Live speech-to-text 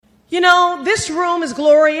You know, this room is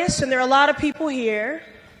glorious and there are a lot of people here.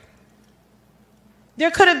 There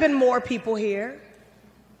could have been more people here.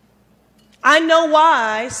 I know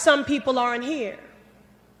why some people aren't here.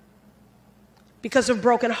 Because of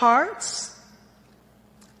broken hearts,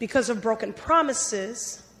 because of broken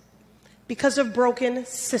promises, because of broken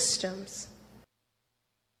systems.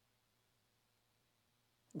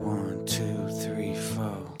 1, 2, 3,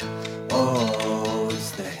 4. Oh,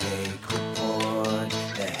 it's the Hake Report,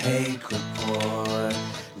 the Hake Report,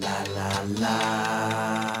 la la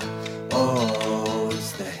la. Oh,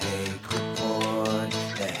 it's the Hake Report,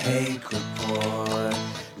 the Hake Report,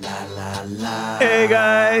 la la la. Hey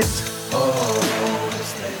guys! Oh,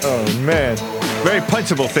 it's the Hake Oh man, very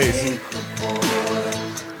punchable face. Hake Report,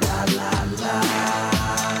 la la la.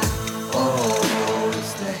 Oh,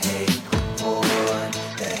 it's the Hake Report,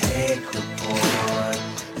 the Hake Report,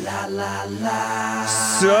 la la la.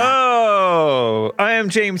 So, I am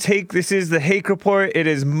James Hake. This is the Hake Report. It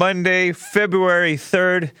is Monday, February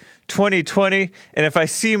 3rd, 2020. And if I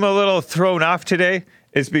seem a little thrown off today,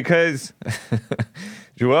 it's because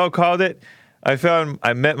Joel called it. I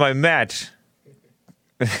met my match.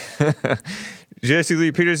 Jesse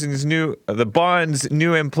Lee Peterson's the Bond's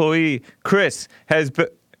new employee, Chris,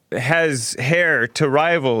 has hair to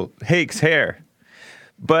rival Hake's hair.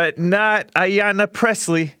 But not Ayanna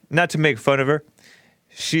Presley, not to make fun of her.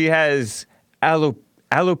 She has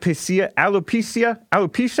alopecia.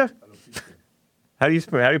 How do you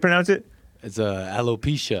pronounce it? It's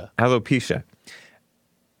alopecia. Alopecia.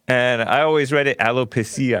 And I always read it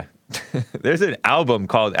alopecia. There's an album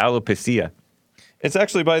called Alopecia. It's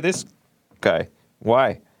actually by this guy.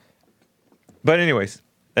 Why? But anyways,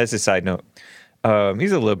 that's a side note.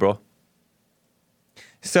 He's a liberal.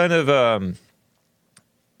 Son of,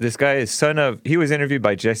 this guy is he was interviewed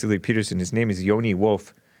by Jesse Lee Peterson. His name is Yoni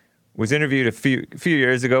Wolf. Was interviewed a few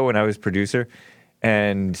years ago when I was producer.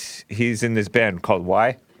 And he's in this band called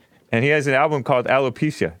Y. And he has an album called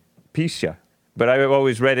Alopecia. But I've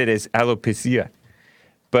always read it as Alopecia.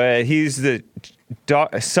 But he's the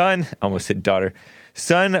son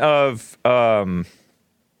of,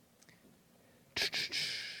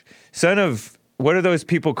 what are those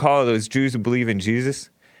people called, those Jews who believe in Jesus?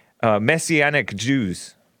 Messianic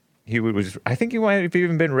Jews. I think he might have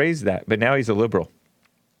even been raised that, but now he's a liberal.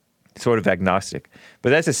 Sort of agnostic.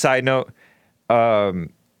 But that's a side note. I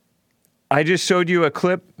just showed you a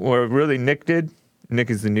clip where really Nick did. Nick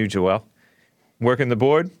is the new Joel. Working the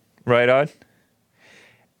board, right on.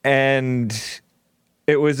 And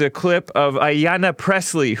it was a clip of Ayanna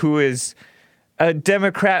Presley, who is a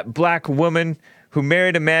Democrat black woman who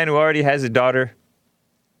married a man who already has a daughter.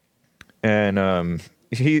 And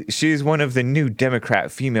she's one of the new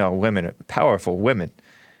Democrat female women, powerful women.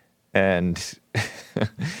 And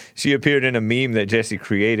she appeared in a meme that Jesse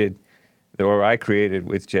created, or I created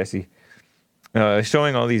with Jesse,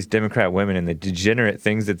 showing all these Democrat women and the degenerate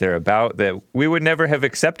things that they're about that we would never have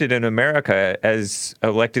accepted in America as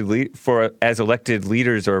elected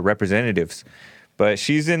leaders or representatives. But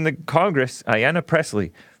she's in the Congress, Ayanna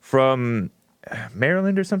Presley, from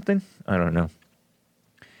Maryland or something? I don't know.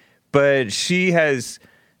 But you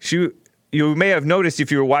may have noticed if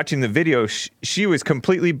you were watching the video, she was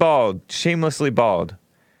completely bald, shamelessly bald.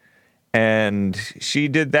 And she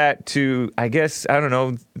did that to, I guess, I don't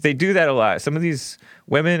know, they do that a lot. Some of these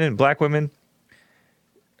women and black women,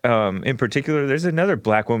 in particular, there's another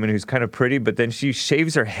black woman who's kind of pretty, but then she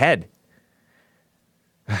shaves her head.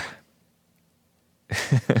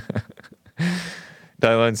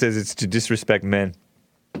 Dylan says it's to disrespect men.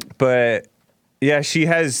 But yeah, she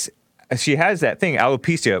has that thing,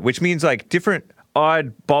 alopecia, which means like different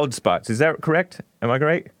odd bald spots. Is that correct? Am I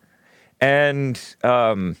right? And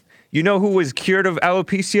you know who was cured of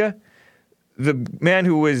alopecia? The man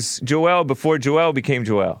who was Joel before Joel became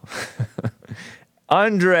Joel.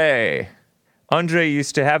 Andre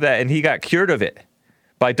used to have that, and he got cured of it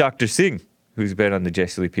by Dr. Singh, who's been on the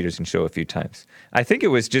Jesse Lee Peterson show a few times. I think it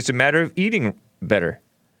was just a matter of eating better.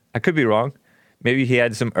 I could be wrong. Maybe he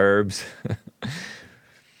had some herbs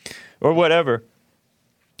or whatever.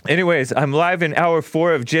 Anyways, I'm live in hour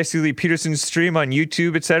 4 of Jesse Lee Peterson's stream on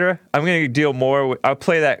YouTube, etc. I'm going to deal more. I'll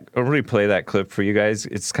replay that clip for you guys.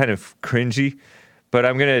 It's kind of cringy, but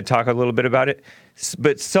I'm going to talk a little bit about it.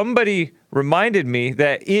 But somebody reminded me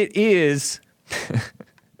that it is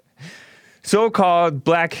so-called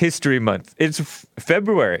Black History Month. It's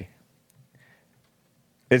February.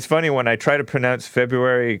 It's funny, when I try to pronounce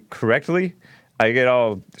February correctly, I get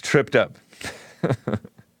all tripped up.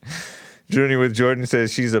 Journey with Jordan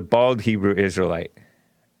says she's a bald Hebrew Israelite.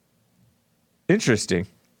 Interesting.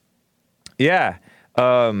 Yeah.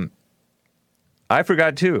 I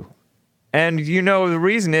forgot too. And, the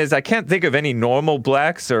reason is I can't think of any normal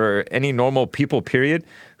blacks or any normal people, period,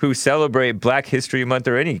 who celebrate Black History Month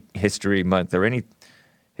or any history month or any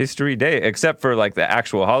history day, except for like the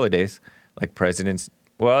actual holidays, like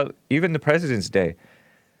even the President's Day.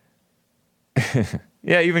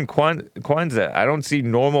 Yeah, even Kwanzaa. I don't see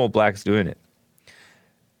normal blacks doing it.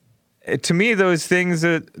 To me, those things,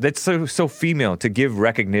 that's so female to give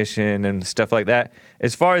recognition and stuff like that.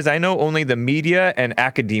 As far as I know, only the media and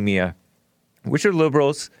academia, which are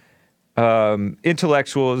liberals,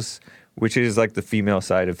 intellectuals, which is like the female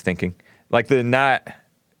side of thinking, like the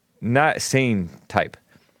not sane type,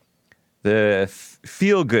 the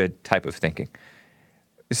feel good type of thinking.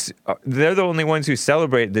 They're the only ones who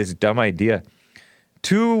celebrate this dumb idea.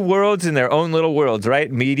 Two worlds in their own little worlds,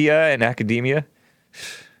 right? Media and academia.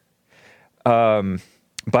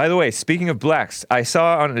 By the way, speaking of blacks, I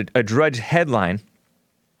saw on a Drudge headline,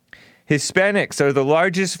 Hispanics are the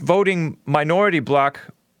largest voting minority bloc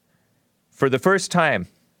for the first time.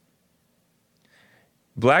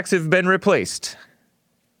 Blacks have been replaced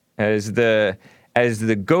as the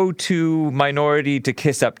go-to minority to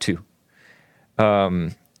kiss up to.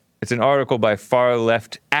 It's an article by far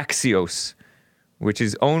left Axios, which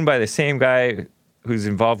is owned by the same guy who's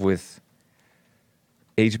involved with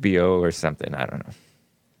HBO or something. I don't know.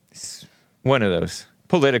 It's one of those.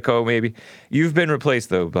 Politico, maybe. You've been replaced,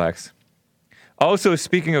 though, blacks. Also,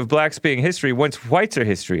 speaking of blacks being history, once whites are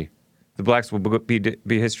history, the blacks will be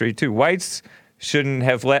history, too. Whites shouldn't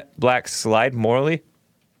have let blacks slide morally.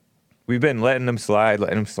 We've been letting them slide.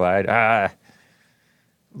 Let them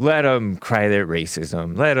cry their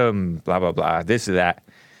racism. Let them blah, blah, blah, this or that.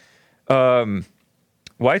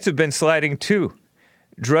 Whites have been sliding, too.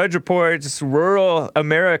 Drudge reports rural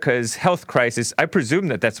America's health crisis. I presume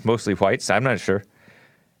that's mostly whites. I'm not sure.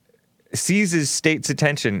 Seizes state's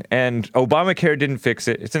attention, and Obamacare didn't fix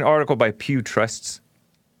it. It's an article by Pew Trusts.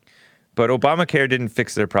 But Obamacare didn't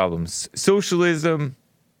fix their problems. Socialism,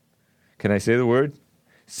 can I say the word?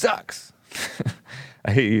 Sucks.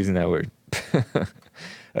 I hate using that word.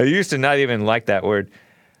 I used to not even like that word.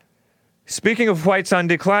 Speaking of whites on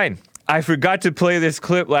decline, I forgot to play this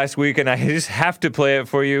clip last week, and I just have to play it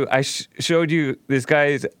for you. I showed you this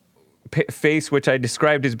guy's face, which I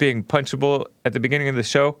described as being punchable at the beginning of the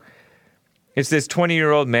show. It's this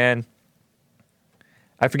 20-year-old man.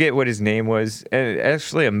 I forget what his name was.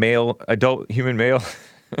 Actually, a male, adult human male,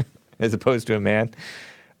 as opposed to a man.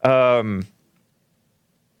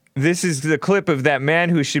 This is the clip of that man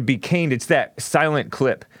who should be caned. It's that silent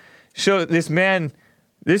clip. Show this man,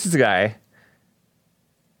 this is a guy.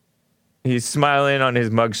 He's smiling on his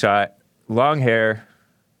mugshot. Long hair,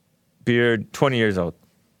 beard, 20 years old.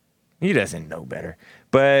 He doesn't know better.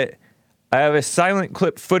 But I have a silent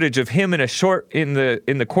clip footage of him in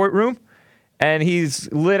the courtroom, and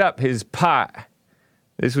he's lit up his pot.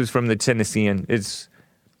 This was from the Tennessean. It's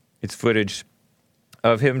footage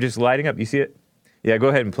of him just lighting up. You see it? Yeah, go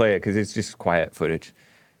ahead and play it because it's just quiet footage.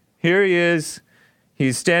 Here he is.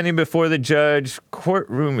 He's standing before the judge.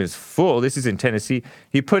 Courtroom is full. This is in Tennessee.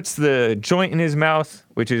 He puts the joint in his mouth,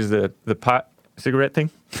 which is the pot cigarette thing.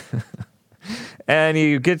 And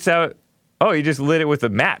he gets out. Oh, he just lit it with a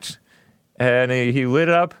match. And he lit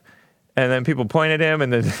it up. And then people point at him.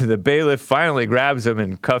 And the bailiff finally grabs him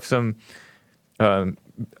and cuffs him. A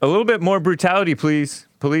little bit more brutality, please,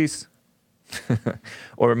 police.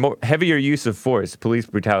 Or more heavier use of force. Police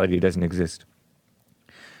brutality doesn't exist.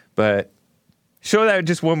 But show that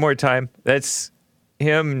just one more time. That's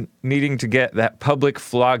him needing to get that public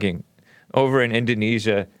flogging over in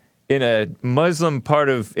Indonesia. In a Muslim part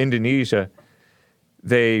of Indonesia,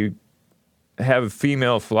 they have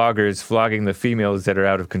female floggers flogging the females that are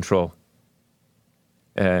out of control.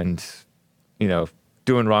 And,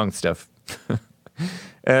 doing wrong stuff.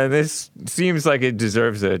 And this seems like it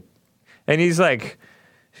deserves it. And he's like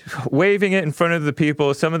waving it in front of the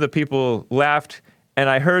people. Some of the people laughed. And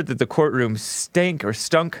I heard that the courtroom stank or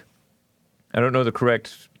stunk. I don't know the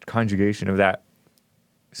correct conjugation of that.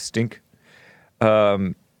 Stink.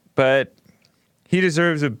 But he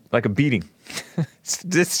deserves a beating.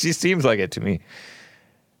 This just seems like it to me.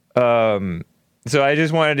 So I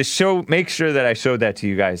just wanted to make sure that I showed that to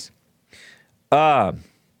you guys.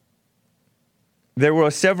 There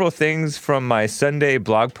were several things from my Sunday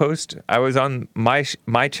blog post. I was on my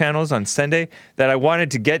channels on Sunday that I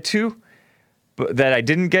wanted to get to, but that I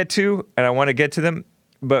didn't get to, and I want to get to them.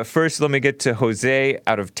 But first, let me get to Jose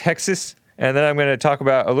out of Texas, and then I'm going to talk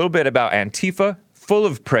about a little bit about Antifa, full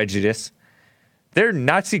of prejudice. They're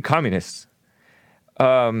Nazi communists.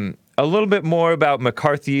 A little bit more about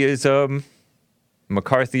McCarthyism.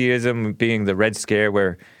 McCarthyism being the Red Scare,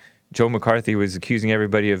 where Joe McCarthy was accusing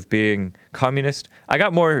everybody of being communist. I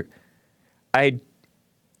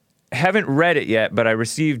haven't read it yet, but I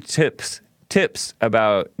received tips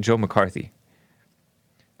about Joe McCarthy.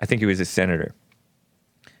 I think he was a senator.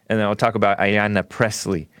 And then I'll talk about Ayanna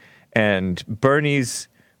Pressley and Bernie's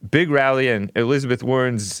big rally and Elizabeth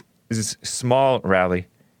Warren's small rally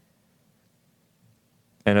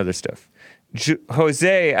and other stuff.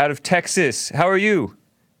 Jose out of Texas, how are you?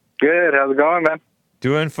 Good. How's it going, man?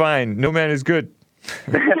 Doing fine. No man is good.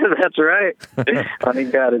 That's right. Only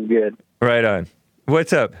God is good. Right on.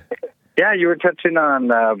 What's up? Yeah, you were touching on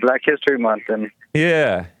Black History Month, and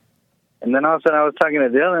Yeah. then all of a sudden I was talking to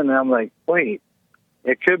Dylan, and I'm like, wait,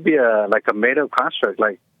 it could be a made-up construct,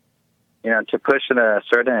 like, to push in a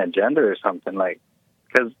certain agenda or something, like,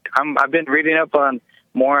 because I've been reading up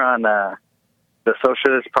more on the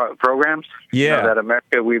socialist programs. Yeah. That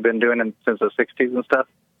America we've been doing since the '60s and stuff.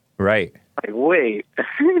 Right. Like, wait,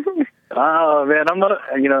 oh man,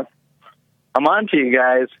 I'm on to you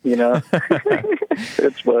guys.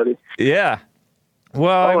 It's funny. Yeah.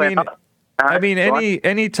 Well, I mean, go on.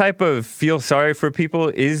 any type of feel sorry for people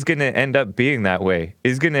is going to end up being that way.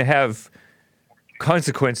 Is going to have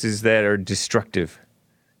consequences that are destructive.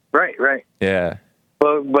 Right. Yeah.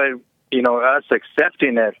 But us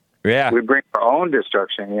accepting it, Yeah. we bring our own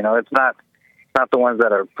destruction. It's not the ones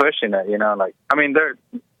that are pushing it.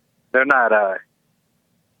 They're not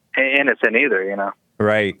innocent either.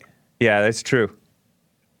 Right. Yeah, that's true.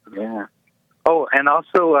 Yeah. Oh, and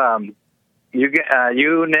also, you,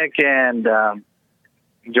 Nick, and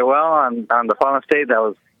Joel on the Fallen State. That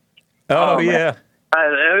was Yeah.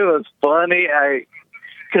 it was funny.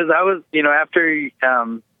 Because I was after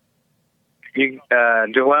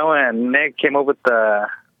Joel and Nick came up with the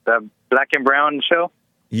Black and Brown show.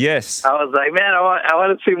 Yes. I was like, man, I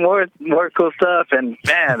want to see more cool stuff, and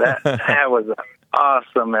man, that was an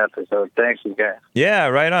awesome episode. Thanks, you guys. Yeah,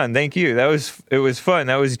 right on. Thank you. It was fun.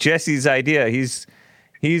 That was Jesse's idea. He's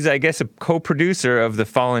I guess a co-producer of the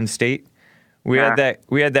Fallen State. We had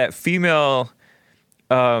that female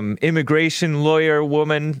immigration lawyer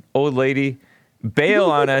woman, old lady, bail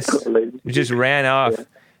on us. Just ran off,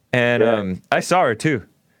 and I saw her too.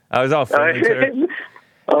 I was all friendly to her.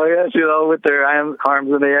 Oh yeah, she's all with her arms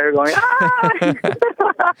in the air going, ah!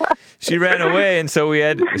 She ran away, and so we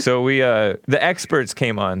the experts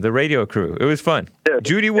came on, the radio crew. It was fun. Yeah.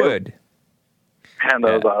 Judy Wood. And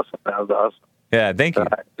that was awesome. Yeah, thank you.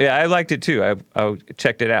 Right. Yeah, I liked it too. I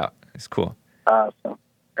checked it out. It's cool. Awesome. All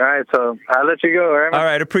right, so I'll let you go. All right, man? All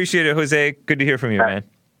right, appreciate it, Jose. Good to hear from you, man.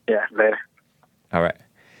 Yeah, later. All right.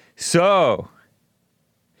 So,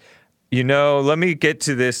 let me get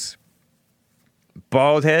to this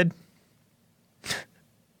bald head.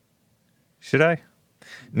 Should I?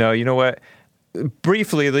 No, you know what?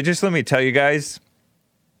 Briefly, just let me tell you guys,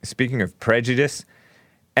 speaking of prejudice,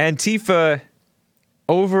 Antifa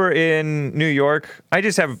over in New York, I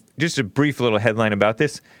just have a brief little headline about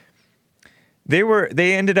this.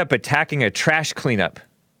 They ended up attacking a trash cleanup.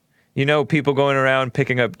 People going around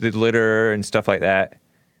picking up the litter and stuff like that.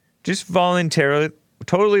 Just voluntarily,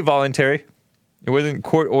 totally voluntary. It wasn't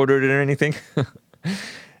court ordered or anything.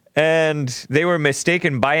 And they were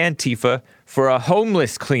mistaken by Antifa for a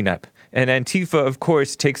homeless cleanup. And Antifa, of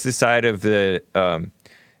course, takes the side of the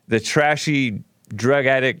trashy, drug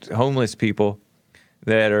addict, homeless people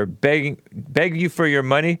that are beg you for your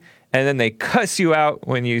money, and then they cuss you out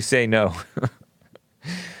when you say no.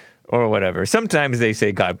 Or whatever. Sometimes they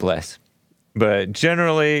say God bless. But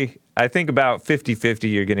generally, I think about 50-50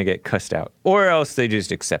 you're going to get cussed out. Or else they just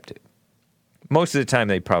accept it. Most of the time,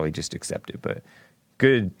 they probably just accept it. But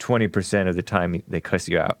good 20% of the time, they cuss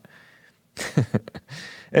you out.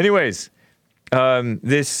 Anyways,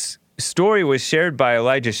 this story was shared by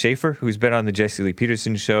Elijah Schaefer, who's been on the Jesse Lee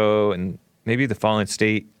Peterson show and maybe the Fallen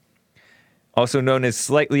State, also known as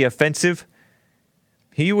Slightly Offensive.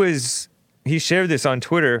 He shared this on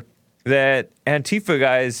Twitter that Antifa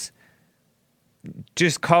guys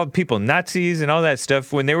just called people Nazis and all that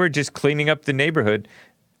stuff when they were just cleaning up the neighborhood.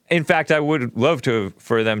 In fact, I would love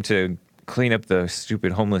for them to clean up the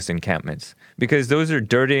stupid homeless encampments, because those are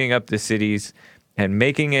dirtying up the cities and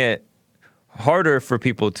making it harder for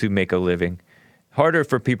people to make a living, harder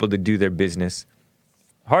for people to do their business,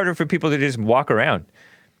 harder for people to just walk around.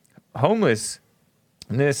 Homelessness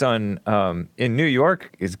in New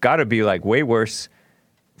York has got to be like way worse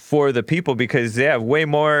for the people because they have way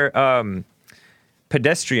more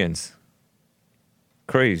pedestrians.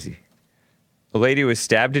 Crazy. A lady was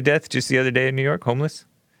stabbed to death just the other day in New York, homeless.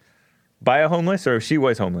 By a homeless, or she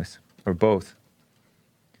was homeless, or both.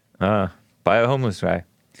 By a homeless guy.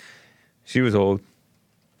 She was old,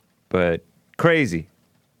 but crazy.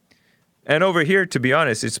 And over here, to be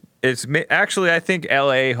honest, actually, I think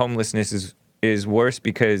LA homelessness is worse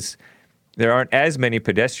because there aren't as many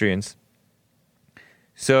pedestrians.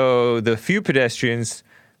 So the few pedestrians,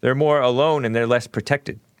 they're more alone and they're less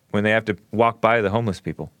protected when they have to walk by the homeless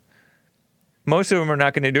people. Most of them are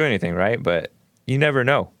not going to do anything, right? But you never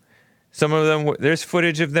know. Some of them, there's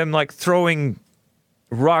footage of them like throwing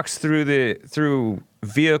rocks through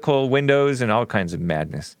vehicle windows and all kinds of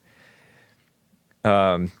madness.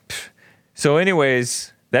 So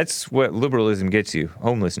anyways, that's what liberalism gets you,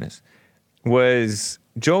 homelessness. Was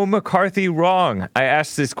Joe McCarthy wrong? I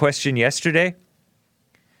asked this question yesterday.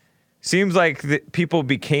 Seems like people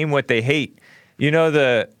became what they hate. You know,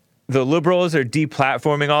 the liberals are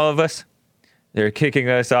deplatforming all of us. They're kicking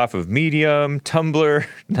us off of Medium, Tumblr,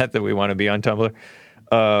 not that we want to be on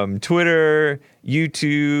Tumblr, Twitter,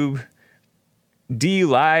 YouTube,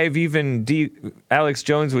 D-Live, even Alex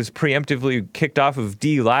Jones was preemptively kicked off of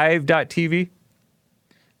DLive.tv.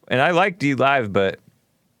 And I like D-Live, but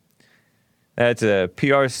that's a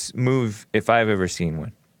PR move if I've ever seen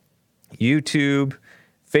one. YouTube,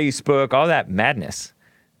 Facebook, all that madness.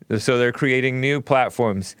 So they're creating new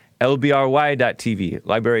platforms, LBRY.tv,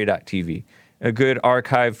 library.tv, a good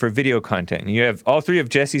archive for video content. And you have all three of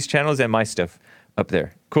Jesse's channels and my stuff up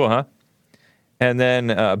there. Cool, huh? And then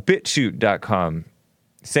BitChute.com,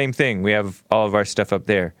 same thing. We have all of our stuff up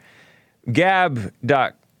there.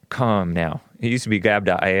 Gab.com now. It used to be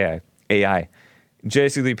Gab.ai.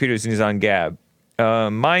 Jesse Lee Peterson is on Gab.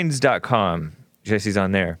 Minds.com. Jesse's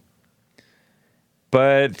on there.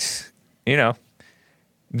 But, you know,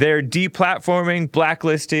 they're deplatforming,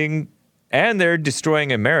 blacklisting, and they're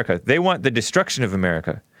destroying America. They want the destruction of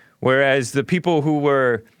America. Whereas the people who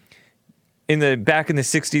were back in the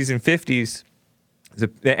 60s and 50s,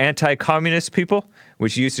 the anti-communist people,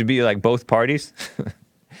 which used to be like both parties,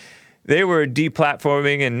 they were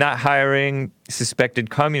deplatforming and not hiring suspected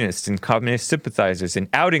communists and communist sympathizers and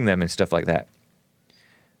outing them and stuff like that.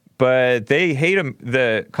 But they hate them,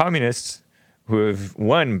 the communists, who have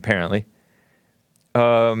won apparently,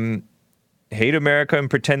 hate America and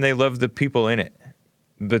pretend they love the people in it,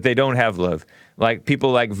 but they don't have love. Like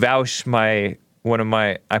people like Vaush,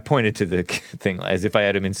 I pointed to the thing as if I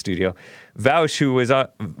had him in studio. Vaush,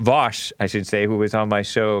 Vosh, I should say, who was on my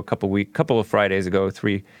show a couple of Fridays ago,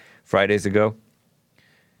 3 Fridays ago,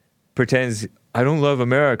 pretends, I don't love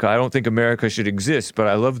America. I don't think America should exist, but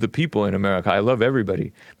I love the people in America. I love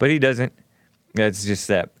everybody. But he doesn't. That's just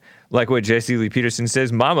that. Like what Jesse Lee Peterson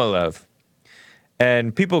says, mama love.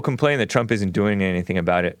 And people complain that Trump isn't doing anything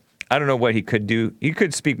about it. I don't know what he could do. He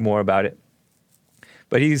could speak more about it.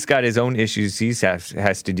 But he's got his own issues he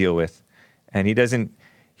has to deal with. And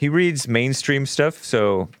he reads mainstream stuff,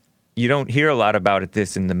 so you don't hear a lot about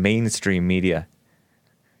this in the mainstream media.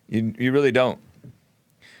 You really don't.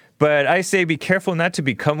 But I say be careful not to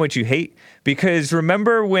become what you hate, because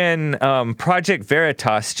remember when Project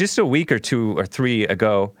Veritas, just a week or 2 or 3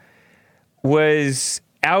 ago, was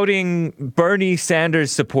outing Bernie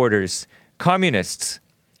Sanders supporters, communists,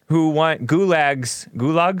 who want gulags,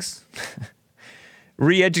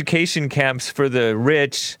 re-education camps for the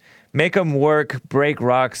rich, make them work, break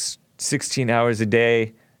rocks 16 hours a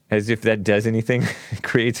day, as if that does anything,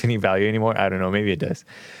 creates any value anymore. I don't know, maybe it does.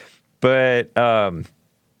 But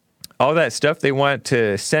all that stuff, they want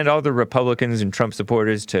to send all the Republicans and Trump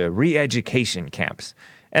supporters to re-education camps.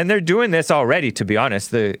 And they're doing this already, to be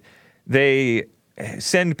honest. They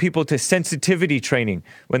send people to sensitivity training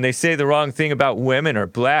when they say the wrong thing about women or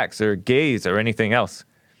blacks or gays or anything else.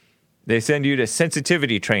 They send you to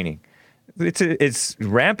sensitivity training. It's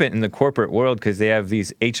rampant in the corporate world because they have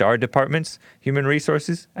these HR departments, human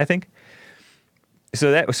resources, I think.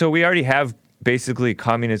 So we already have basically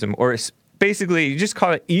communism, or basically you just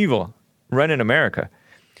call it evil, run in America.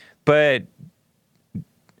 But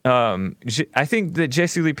I think that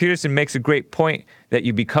Jesse Lee Peterson makes a great point that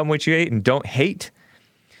you become what you hate and don't hate.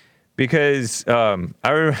 Because I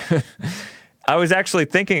was actually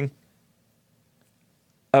thinking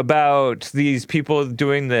about these people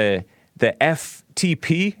doing the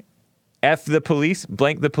FTP, F the police,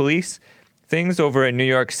 blank the police things over in New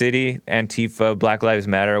York City, Antifa, Black Lives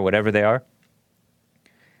Matter, whatever they are.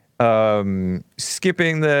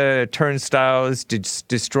 Skipping the turnstiles,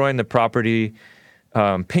 destroying the property,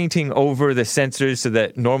 painting over the sensors so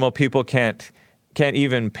that normal people can't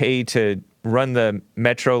even pay to run the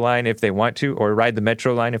metro line if they want to, or ride the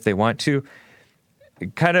metro line if they want to.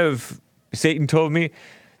 Kind of, Satan told me,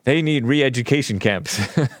 they need re-education camps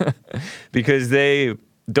because they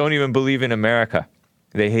don't even believe in America.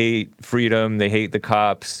 They hate freedom. They hate the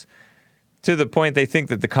cops to the point they think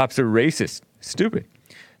that the cops are racist. Stupid.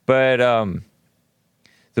 But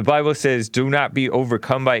The Bible says, do not be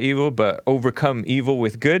overcome by evil, but overcome evil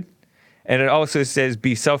with good. And it also says,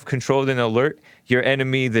 be self-controlled and alert. Your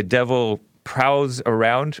enemy, the devil, prowls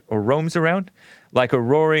around or roams around like a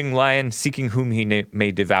roaring lion seeking whom he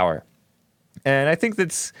may devour. And I think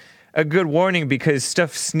that's a good warning because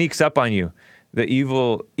stuff sneaks up on you. The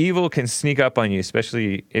evil can sneak up on you,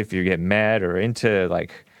 especially if you get mad or into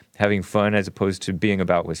like having fun as opposed to being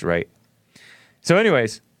about what's right. So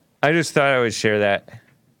anyways, I just thought I would share that.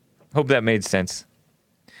 Hope that made sense.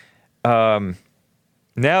 Now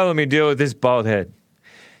let me deal with this bald head.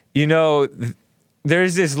 You know,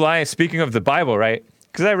 there's this line, speaking of the Bible, right?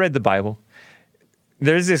 Because I read the Bible.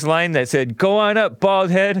 There's this line that said, go on up,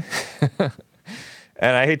 bald head.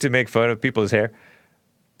 And I hate to make fun of people's hair,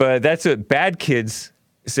 but that's what Bad Kids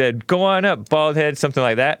said, go on up, bald head, something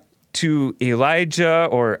like that, to Elijah,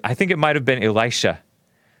 or I think it might have been Elisha,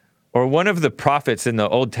 or one of the prophets in the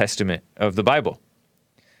Old Testament of the Bible.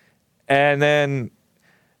 And then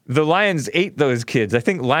the lions ate those kids. I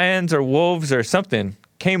think lions or wolves or something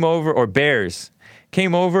came over, or bears,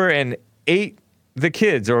 came over and ate the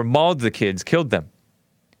kids or mauled the kids, killed them.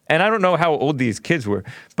 And I don't know how old these kids were,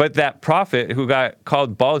 but that prophet who got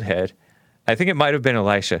called bald head, I think it might have been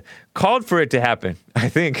Elisha, called for it to happen, I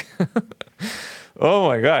think. Oh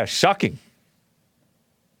my gosh, shocking.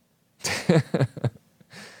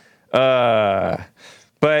 But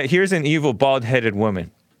here's an evil bald-headed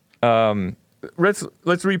woman. Let's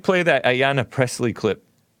replay that Ayanna Presley clip,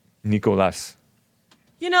 Nicolas.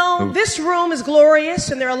 You know, this room is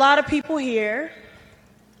glorious, and there are a lot of people here.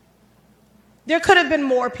 There could have been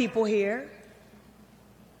more people here.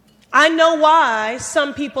 I know why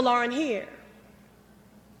some people aren't here.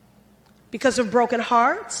 Because of broken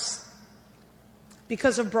hearts,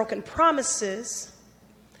 because of broken promises,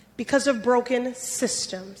 because of broken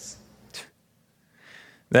systems.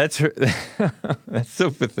 That's her. That's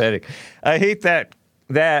so pathetic. I hate that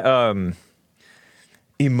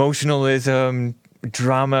emotionalism,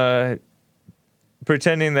 drama,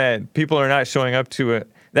 pretending that people are not showing up to it.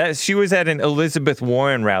 That she was at an Elizabeth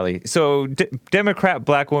Warren rally. So Democrat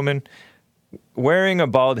black woman wearing a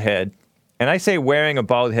bald head. And I say wearing a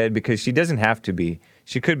bald head because she doesn't have to be.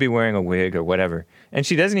 She could be wearing a wig or whatever. And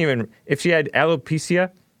she doesn't even, if she had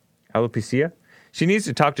alopecia, she needs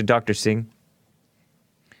to talk to Dr. Singh.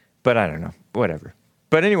 But I don't know, whatever.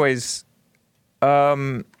 But anyways,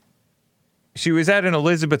 she was at an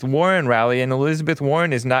Elizabeth Warren rally, and Elizabeth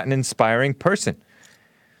Warren is not an inspiring person.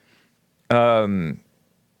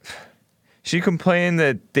 She complained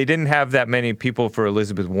that they didn't have that many people for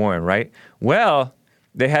Elizabeth Warren, right? Well,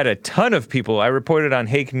 they had a ton of people. I reported on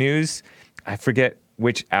Hake News. I forget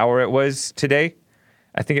which hour it was today.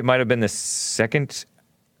 I think it might have been the second.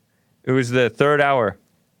 It was the third hour.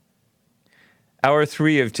 Hour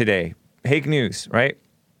 3 of today. Hake News, right?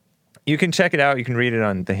 You can check it out. You can read it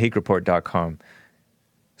on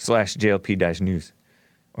thehakereport.com/JLP-news.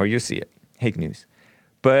 Or you'll see it. Hake News.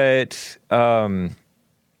 But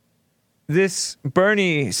this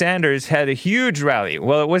Bernie Sanders had a huge rally.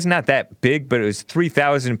 Well, it was not that big, but it was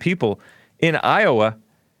 3,000 people in Iowa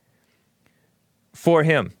for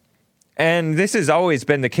him. And this has always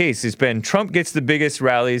been the case. It's been Trump gets the biggest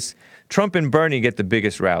rallies. Trump and Bernie get the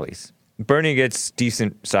biggest rallies. Bernie gets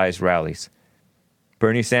decent-sized rallies.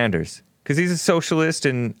 Bernie Sanders. Because he's a socialist,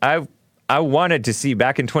 and I wanted to see,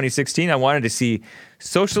 back in 2016, I wanted to see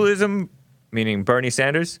socialism, meaning Bernie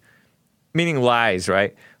Sanders, meaning lies,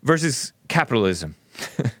 right? Versus capitalism,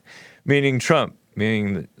 meaning Trump,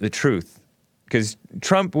 meaning the truth. Because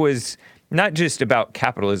Trump was not just about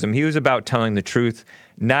capitalism, he was about telling the truth,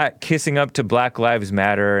 not kissing up to Black Lives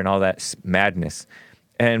Matter and all that madness.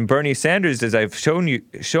 And Bernie Sanders, as I've shown you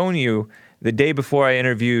the day before I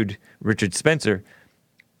interviewed Richard Spencer,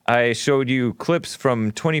 I showed you clips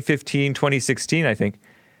from 2015, 2016, I think,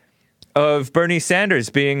 of Bernie Sanders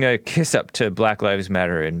being a kiss up to Black Lives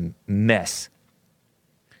Matter and mess.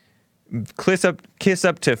 Kiss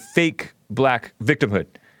up to fake black victimhood.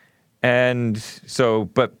 And so,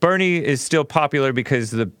 but Bernie is still popular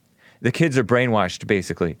because the kids are brainwashed,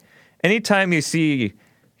 basically. Anytime you see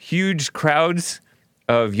huge crowds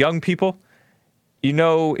of young people, you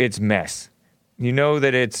know it's mess. You know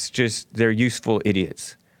that it's just, they're useful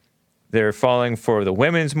idiots. They're falling for the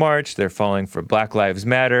Women's March. They're falling for Black Lives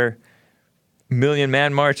Matter. Million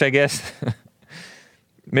Man March, I guess.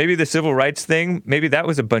 Maybe the civil rights thing, maybe that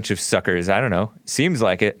was a bunch of suckers. I don't know. Seems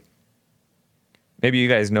like it. Maybe you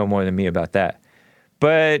guys know more than me about that.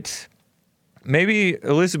 But maybe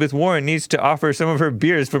Elizabeth Warren needs to offer some of her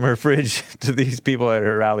beers from her fridge to these people at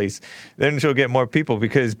her rallies. Then she'll get more people,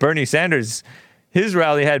 because Bernie Sanders, his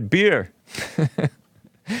rally had beer.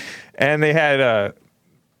 And they had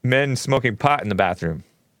men smoking pot in the bathroom.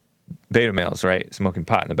 Beta males, right? Smoking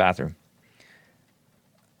pot in the bathroom.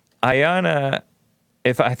 Ayana,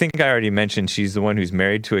 I think I already mentioned she's the one who's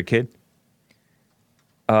married to a kid.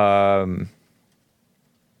 I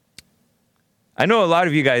know a lot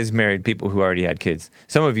of you guys married people who already had kids.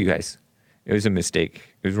 Some of you guys. It was a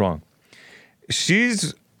mistake. It was wrong.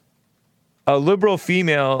 She's a liberal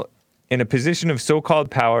female in a position of so-called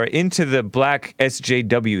power into the black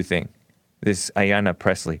SJW thing. This Ayanna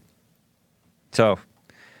Pressley. So,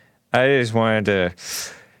 I just wanted to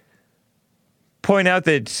point out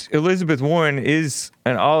that Elizabeth Warren is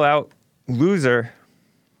an all-out loser,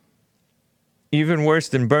 even worse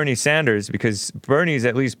than Bernie Sanders, because Bernie's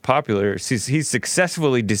at least popular. He's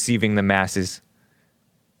successfully deceiving the masses,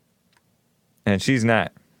 and she's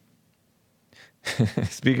not.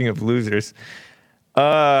 Speaking of losers,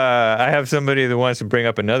 I have somebody that wants to bring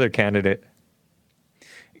up another candidate.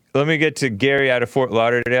 Let me get to Gary out of Fort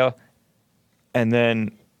Lauderdale, and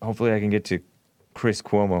then hopefully I can get to Chris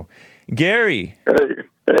Cuomo. Gary. Hey,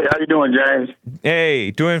 how you doing, James?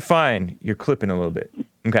 Hey, doing fine. You're clipping a little bit.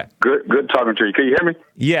 Okay. Good talking to you. Can you hear me?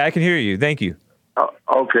 Yeah, I can hear you. Thank you.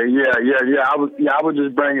 Okay. Yeah. I was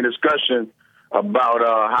just bringing a discussion about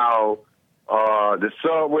how the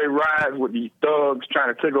subway riots with these thugs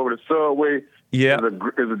trying to take over the subway. Yeah.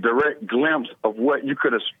 Is a direct glimpse of what you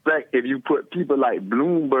could expect if you put people like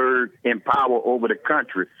Bloomberg in power over the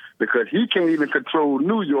country, because he can't even control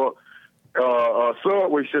New York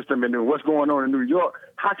subway system and what's going on in New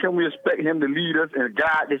York. How can we expect him to lead us and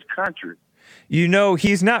guide this country? You know,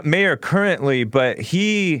 he's not mayor currently, but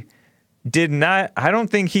he did not. I don't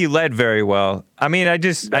think he led very well. I mean, I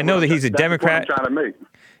know that he's a Democrat. That's the point I'm trying to make.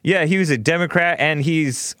 Yeah, he was a Democrat, and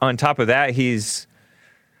he's on top of that.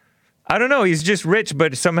 I don't know. He's just rich,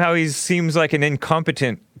 but somehow he seems like an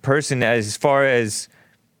incompetent person as far as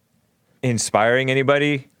inspiring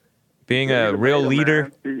anybody, being a real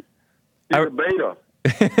leader. He's a beta.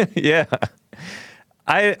 Yeah.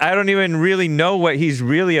 I don't even really know what he's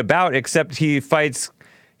really about, except he fights.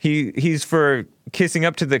 He's for kissing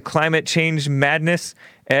up to the climate change madness,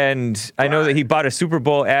 and I know that he bought a Super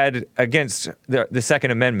Bowl ad against the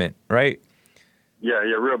Second Amendment, right? Yeah,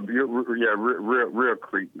 real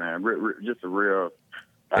creep, man. Just a real.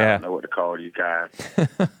 I don't know what to call you guys.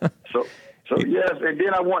 so yes, and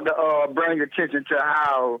then I want to bring attention to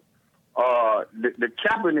how the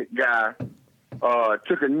Kaepernick guy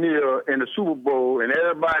took a kneel in the Super Bowl, and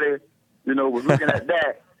everybody, was looking at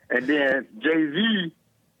that, and then Jay-Z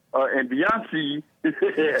and Beyonce,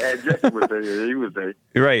 as Jesse would say, he was there.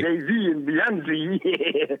 Right. Jay-Z and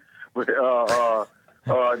Beyonce,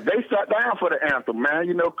 they sat down for the anthem, man.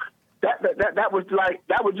 That was just like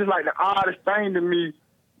the oddest thing to me,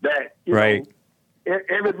 that right.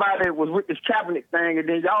 Everybody was with this Kaepernick thing, and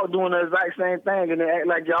then y'all doing the exact same thing, and they act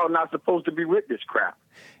like y'all not supposed to be with this crap.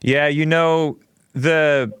 Yeah,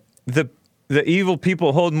 the evil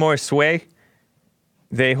people hold more sway.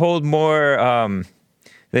 They hold more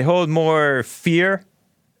fear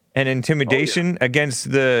and intimidation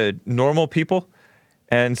against the normal people,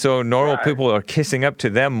 and so normal people are kissing up to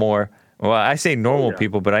them more. Well, I say normal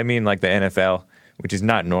people, but I mean like the NFL, which is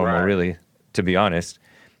not normal, really, to be honest.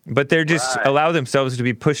 But they're just allow themselves to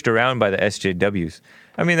be pushed around by the SJWs.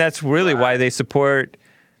 I mean, that's really why they support.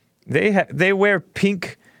 They wear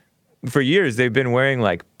pink for years. They've been wearing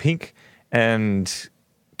like pink and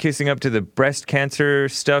kissing up to the breast cancer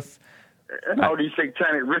stuff. And all these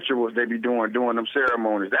satanic rituals they be doing them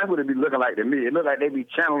ceremonies. That's what it be looking like to me. It look like they be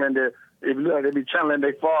channeling their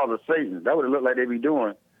father, Satan. That's what it look like they be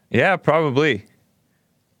doing. Yeah, probably.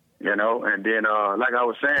 And then like I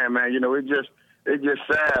was saying, man, it's just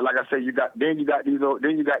sad. Like I said, you got these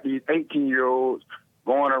 18-year-olds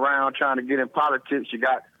going around trying to get in politics. You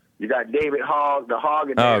got David Hogg, the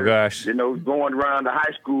Hogg, oh gosh, going around the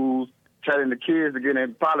high schools telling the kids to get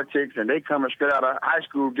in politics, and they coming straight out of high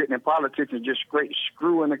school getting in politics and just straight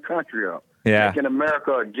screwing the country up. Yeah, making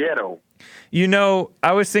America a ghetto.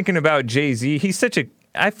 I was thinking about Jay-Z.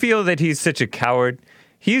 I feel that he's such a coward.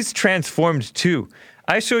 He's transformed too.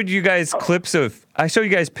 I showed you guys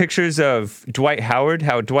pictures of Dwight Howard,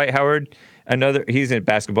 how Dwight Howard, he's a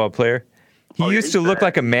basketball player. He used to look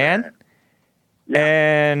like a man,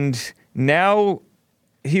 and now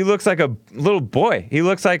he looks like a little boy. He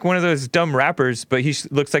looks like one of those dumb rappers, but he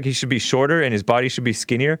looks like he should be shorter and his body should be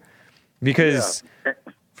skinnier, because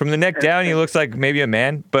from the neck down, he looks like maybe a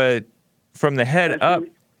man, but from the head up,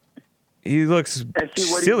 he looks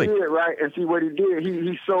silly. He did, right? And see what he did.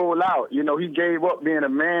 He sold out. He gave up being a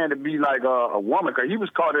man to be like a woman, because he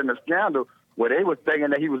was caught in a scandal where they was thinking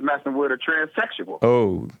that he was messing with a transsexual.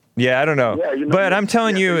 Oh, yeah, I don't know. Yeah, but I'm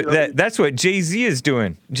telling you that's what Jay-Z is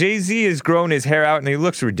doing. Jay-Z has grown his hair out, and he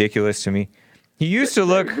looks ridiculous to me. He used to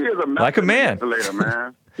look like a man.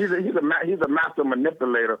 Man. He's a master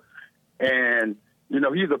manipulator, and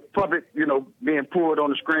he's a puppet. Being pulled on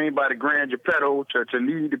the screen by the Grand Geppetto to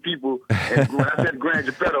lead the people. And when I said Grand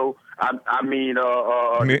Geppetto, I mean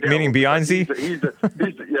meaning Beyonce. He's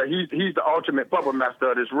the ultimate puppet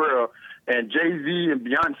master of this world. And Jay-Z and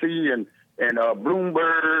Beyonce and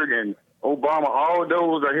Bloomberg and Obama, all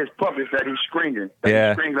those are his puppets that he's stringing.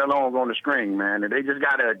 He's stringing along on the string, man. And they just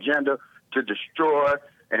got an agenda to destroy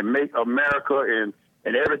and make America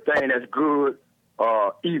and everything that's good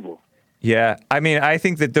evil. Yeah, I mean, I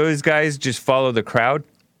think that those guys just follow the crowd,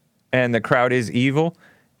 and the crowd is evil,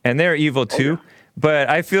 and they're evil too. Oh, yeah. But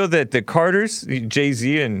I feel that the Carters,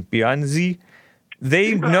 Jay-Z and Beyonce,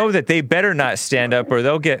 they know that they better not stand up or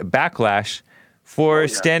they'll get backlash for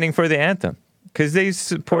standing for the anthem because they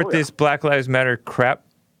support this Black Lives Matter crap.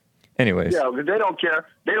 Anyways. Yeah, because they don't care.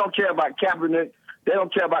 They don't care about Kaepernick. They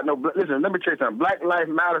don't care about no. Listen, let me tell you something. Black Lives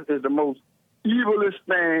Matter is the most evilest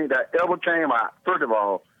thing that ever came out. First of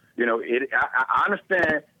all, I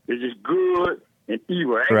understand it's just good and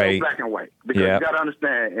evil. It ain't no black and white. Because you got to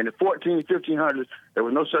understand, in the 1500s, there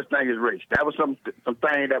was no such thing as race. That was something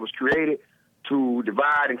that was created to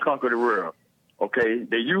divide and conquer the world. Okay?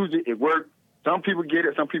 They used it. It worked. Some people get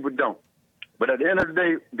it. Some people don't. But at the end of the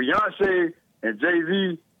day, Beyonce and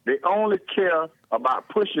Jay-Z, they only care about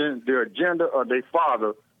pushing their agenda of their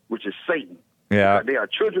father, which is Satan. Yeah. They are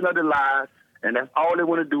children of the lies, and that's all they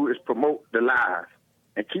want to do is promote the lies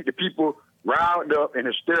and keep the people riled up and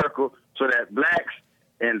hysterical so that blacks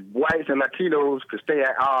and whites and Latinos could stay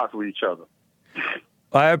at odds with each other.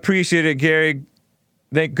 I appreciate it, Gary.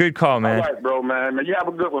 Good call, man. All right, bro, man. You have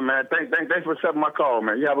a good one, man. Thanks for accepting my call,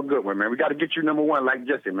 man. You have a good one, man. We got to get you number one like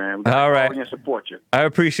Jesse, man. We got all right. And support you. I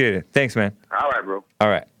appreciate it. Thanks, man. All right, bro. All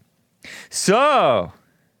right. So,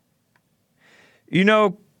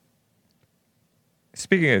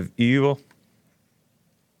 speaking of evil,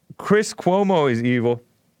 Chris Cuomo is evil.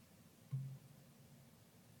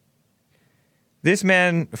 This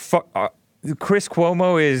man, Chris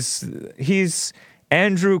Cuomo he's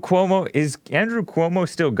Andrew Cuomo. Is Andrew Cuomo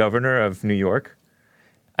still governor of New York?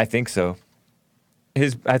 I think so.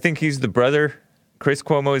 I think he's the brother. Chris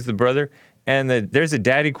Cuomo is the brother. And there's a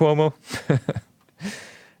Daddy Cuomo.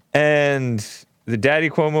 And the Daddy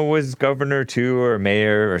Cuomo was governor too, or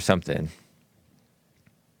mayor or something.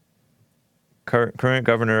 Current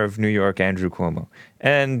governor of New York, Andrew Cuomo.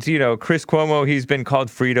 And, Chris Cuomo, he's been called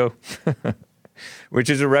Frito, which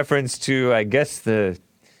is a reference to, I guess, the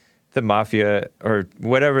Mafia or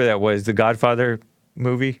whatever that was, the Godfather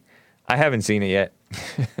movie. I haven't seen it yet.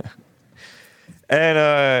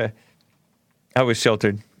 And I was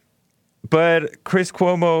sheltered. But Chris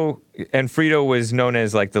Cuomo and Frito was known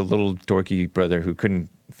as like the little dorky brother who couldn't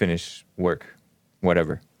finish work,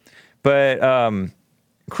 whatever. But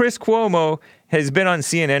Chris Cuomo has been on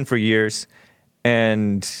CNN for years,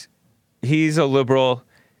 and he's a liberal.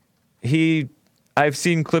 I've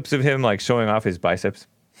seen clips of him like showing off his biceps.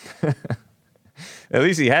 At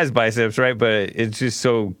least he has biceps, right? But it's just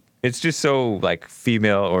so like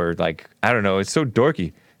female or like, I don't know. It's so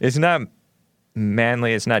dorky. It's not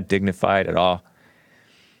manly. It's not dignified at all.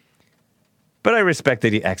 But I respect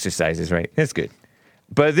that he exercises, right? That's good.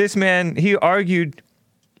 But this man, he argued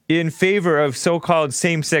in favor of so-called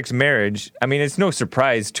same-sex marriage. I mean, it's no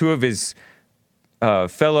surprise. Two of his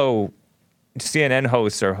fellow CNN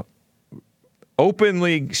hosts are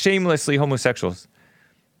openly, shamelessly homosexuals.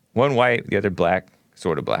 One white, the other black,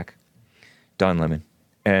 sort of black. Don Lemon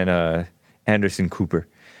and Anderson Cooper.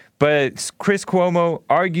 But Chris Cuomo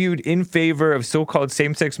argued in favor of so-called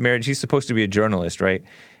same-sex marriage. He's supposed to be a journalist, right?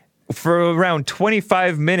 For around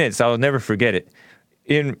 25 minutes, I'll never forget it.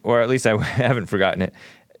 Or at least I haven't forgotten it.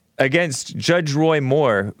 Against Judge Roy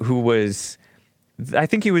Moore, who was, I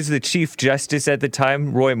think he was the Chief Justice at the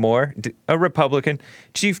time, Roy Moore, a Republican,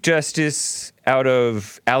 Chief Justice out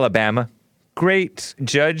of Alabama. Great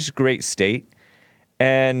judge, great state.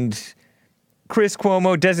 And Chris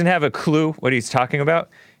Cuomo doesn't have a clue what he's talking about.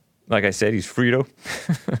 Like I said, he's Frito.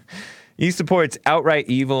 He supports outright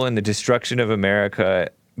evil and the destruction of America,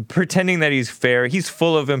 pretending that he's fair. He's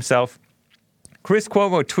full of himself. Chris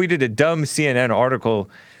Cuomo tweeted a dumb CNN article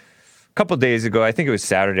a couple days ago. I think it was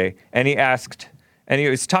Saturday. And he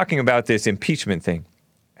was talking about this impeachment thing.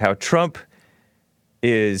 How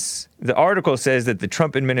the article says that the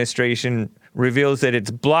Trump administration reveals that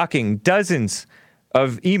it's blocking dozens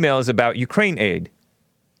of emails about Ukraine aid.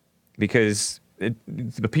 Because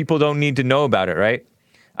the people don't need to know about it, right?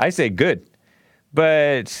 I say good.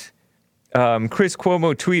 But Chris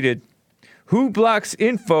Cuomo tweeted, "Who blocks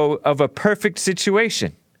info of a perfect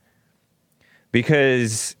situation?"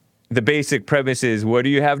 Because the basic premise is, what do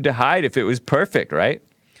you have to hide if it was perfect, right?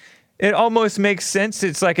 It almost makes sense.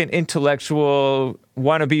 It's like an intellectual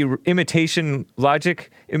wannabe imitation logic,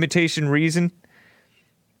 imitation reason.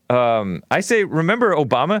 I say, remember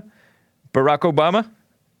Obama, Barack Obama,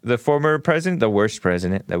 the former president, the worst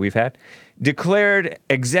president that we've had, declared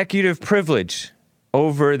executive privilege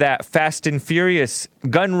over that Fast and Furious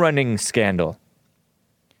gun running scandal,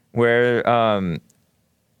 where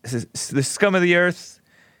the scum of the earth,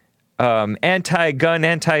 anti-gun,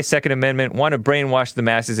 anti-Second Amendment, want to brainwash the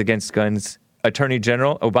masses against guns. Attorney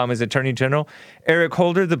General, Obama's Attorney General, Eric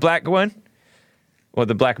Holder, the black one, well,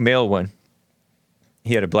 the black male one,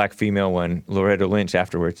 he had a black female one, Loretta Lynch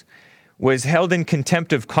afterwards, was held in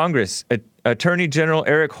contempt of Congress. Attorney General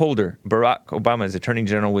Eric Holder, Barack Obama's Attorney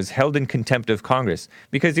General, was held in contempt of Congress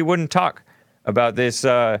because he wouldn't talk about this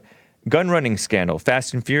gun running scandal,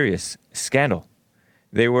 Fast and Furious scandal.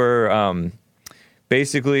 They were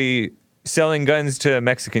basically selling guns to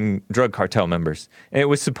Mexican drug cartel members. And it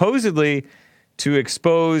was supposedly to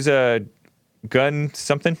expose a gun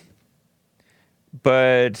something.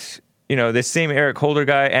 But, you know, this same Eric Holder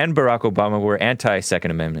guy and Barack Obama were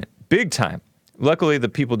anti-Second Amendment. Big time. Luckily, the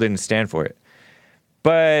people didn't stand for it.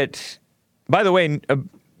 But, by the way,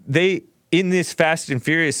 they, in this Fast and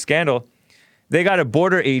Furious scandal, they got a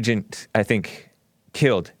border agent, I think,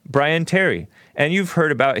 killed. Brian Terry. And you've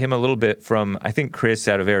heard about him a little bit from, I think Chris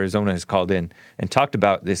out of Arizona has called in and talked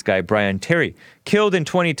about this guy, Brian Terry, killed in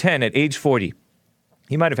 2010 at age 40.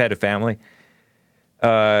 He might have had a family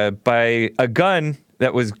by a gun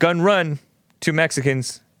that was gun run to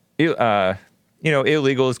Mexicans,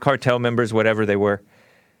 illegals, cartel members, whatever they were,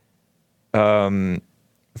 from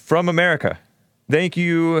America. Thank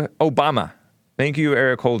you, Obama. Thank you,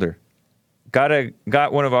 Eric Holder. Got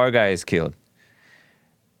one of our guys killed.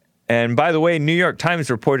 And by the way, New York Times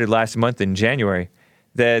reported last month in January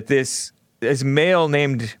that this male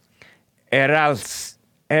named Heraclio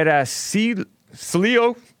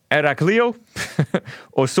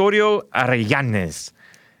Osorio Arellanes,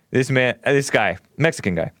 this guy,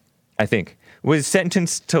 Mexican guy, I think, was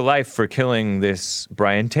sentenced to life for killing this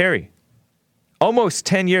Brian Terry. Almost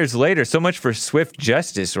 10 years later, so much for swift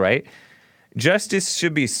justice, right? Justice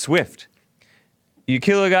should be swift. You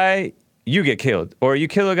kill a guy, you get killed. Or you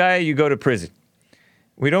kill a guy, you go to prison.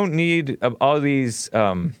 We don't need all these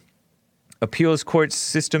appeals court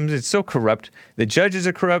systems. It's so corrupt. The judges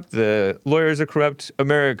are corrupt. The lawyers are corrupt.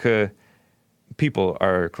 America, people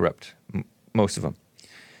are corrupt. Most of them.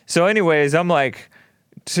 So anyways, I'm like,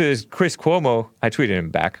 to Chris Cuomo, I tweeted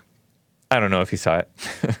him back. I don't know if he saw it.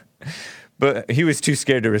 But he was too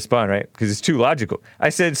scared to respond, right? Because it's too logical. I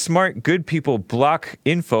said, smart, good people block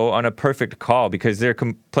info on a perfect call because they're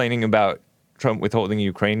complaining about Trump withholding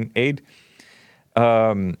Ukraine aid.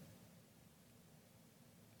 Good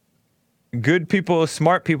people,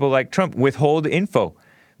 smart people like Trump withhold info,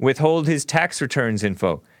 withhold his tax returns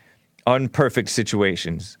info on perfect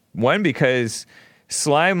situations. One, because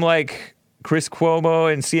slime like Chris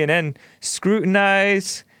Cuomo and CNN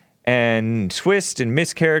scrutinize and twist and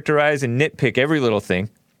mischaracterize and nitpick every little thing.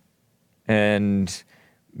 And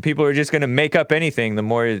people are just going to make up anything the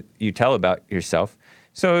more you tell about yourself.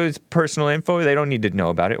 So it's personal info, they don't need to know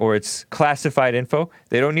about it. Or it's classified info,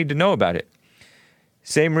 they don't need to know about it.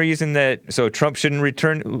 Same reason that, so Trump shouldn't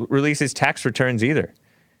release his tax returns either.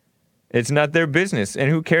 It's not their business. And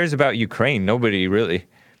who cares about Ukraine? Nobody really.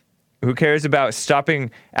 Who cares about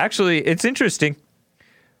stopping? Actually, it's interesting.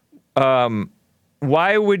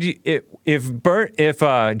 Why would you, if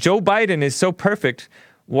Joe Biden is so perfect,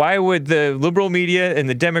 why would the liberal media and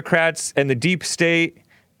the Democrats and the deep state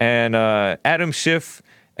and Adam Schiff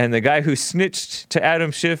and the guy who snitched to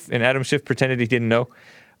Adam Schiff and Adam Schiff pretended he didn't know,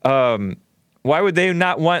 why would they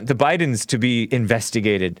not want the Bidens to be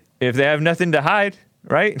investigated if they have nothing to hide,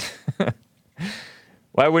 right?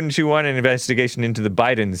 Why wouldn't you want an investigation into the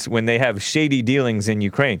Bidens when they have shady dealings in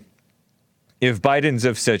Ukraine? If Biden's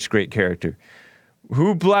of such great character.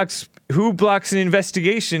 Who blocks an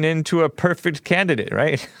investigation into a perfect candidate,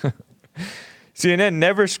 right? CNN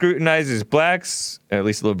never scrutinizes blacks, at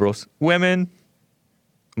least liberals, women,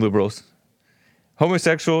 liberals,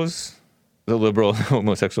 homosexuals, the liberal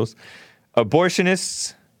homosexuals,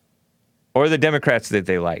 abortionists, or the Democrats that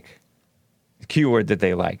they like. The keyword that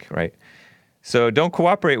they like, right? So don't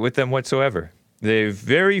cooperate with them whatsoever. They're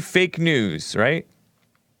very fake news, right?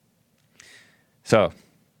 So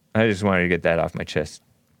I just wanted to get that off my chest.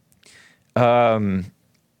 I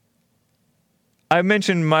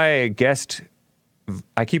mentioned my guest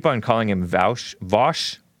I keep on calling him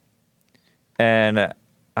Vosh. And I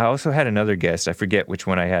also had another guest. I forget which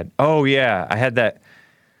one I had. Oh, yeah. I had that.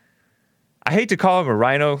 I hate to call him a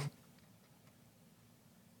rhino,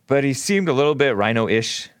 but he seemed a little bit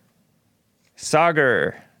rhino-ish.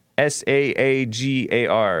 Sagar,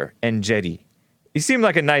 Saagar, and Jetty. He seemed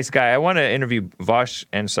like a nice guy. I want to interview Vosh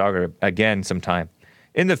and Sagar again sometime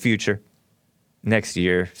in the future. Next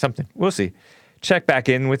year, something. We'll see. Check back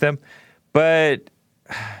in with them. But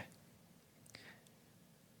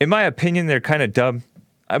in my opinion, they're kind of dumb.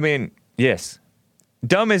 I mean, yes.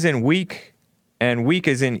 Dumb is in weak, and weak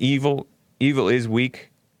is in evil. Evil is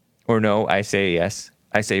weak. Or no, I say yes.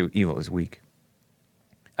 I say evil is weak.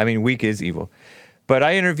 I mean, weak is evil. But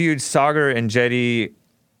I interviewed Sagar and Jetty,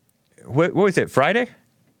 what was it, Friday?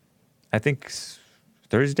 I think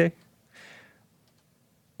Thursday?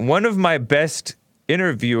 One of my best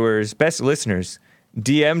interviewers, best listeners,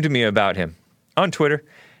 DM'd me about him on Twitter.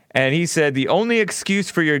 And he said, the only excuse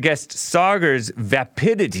for your guest Sagar's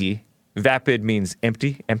vapidity, vapid means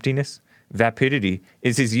empty, emptiness, vapidity,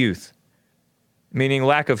 is his youth. Meaning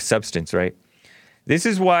lack of substance, right? This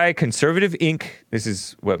is why Conservative Inc., this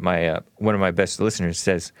is what my one of my best listeners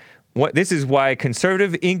says, this is why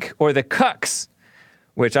Conservative Inc. or the cucks,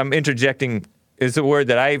 which I'm interjecting is a word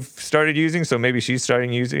that I've started using, so maybe she's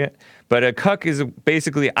starting using it. But a cuck is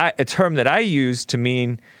basically a term that I use to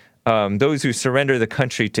mean those who surrender the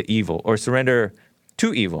country to evil or surrender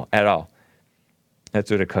to evil at all.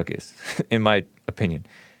 That's what a cuck is, in my opinion.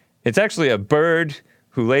 It's actually a bird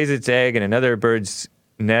who lays its egg in another bird's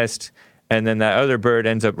nest, and then that other bird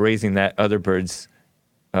ends up raising that other bird's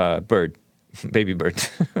baby bird.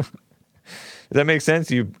 Does that make sense?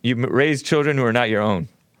 You raise children who are not your own.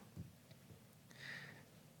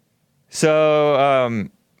 So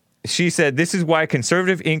she said, this is why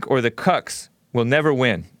Conservative Inc. or the cucks will never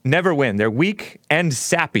win. Never win. They're weak and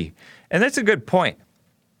sappy. And that's a good point.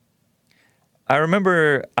 I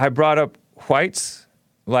remember I brought up whites,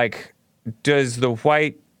 like, does the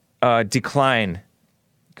white decline?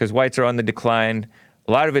 Because whites are on the decline.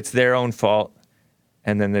 A lot of it's their own fault.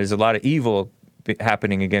 And then there's a lot of evil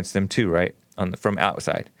happening against them too, right? From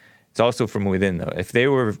outside. It's also from within, though. If they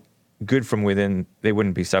were good from within, they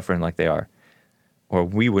wouldn't be suffering like they are. Or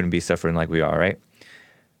we wouldn't be suffering like we are, right?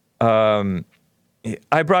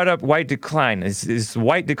 I brought up white decline. Does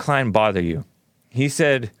white decline bother you? He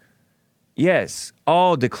said, yes,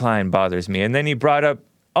 all decline bothers me. And then he brought up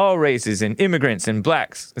all races and immigrants and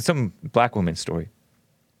blacks. Some black woman story.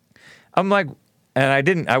 I'm like,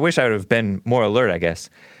 and I wish I would have been more alert, I guess.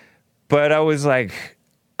 But I was like,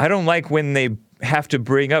 I don't like when they have to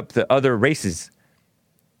bring up the other races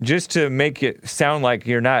just to make it sound like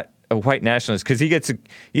you're not a white nationalist. Because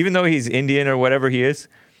even though he's Indian or whatever he is,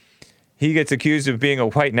 he gets accused of being a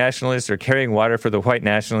white nationalist or carrying water for the white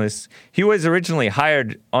nationalists. He was originally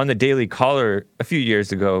hired on the Daily Caller a few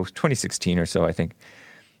years ago, 2016 or so, I think,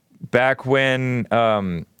 back when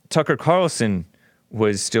Tucker Carlson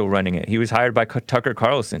was still running it. He was hired by Tucker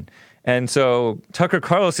Carlson. And so Tucker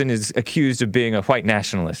Carlson is accused of being a white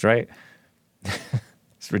nationalist, right?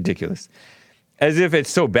 It's ridiculous. As if it's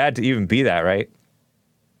so bad to even be that, right?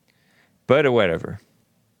 But whatever.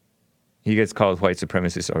 He gets called white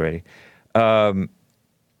supremacist already.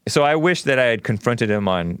 So I wish that I had confronted him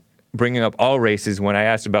on bringing up all races when I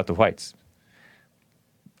asked about the whites.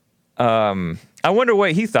 I wonder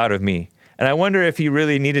what he thought of me. And I wonder if he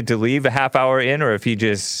really needed to leave a half hour in or if he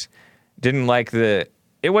just didn't like it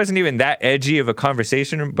wasn't even that edgy of a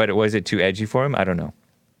conversation, but was it too edgy for him? I don't know.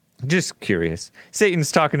 Just curious.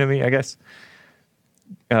 Satan's talking to me, I guess.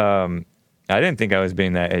 I didn't think I was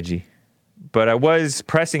being that edgy. But I was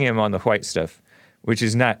pressing him on the white stuff, which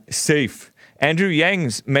is not safe. Andrew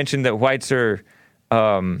Yang's mentioned that whites are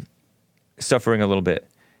suffering a little bit.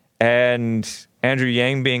 And Andrew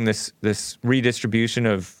Yang being this redistribution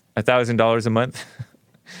of $1,000 a month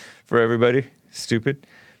for everybody. Stupid.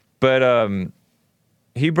 But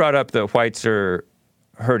he brought up that whites are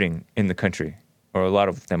hurting in the country, or a lot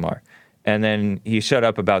of them are. And then he shut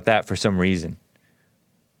up about that for some reason.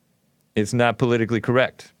 It's not politically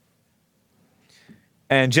correct.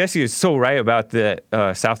 And Jesse is so right about the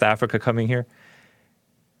South Africa coming here.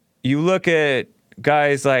 You look at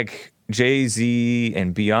guys like Jay-Z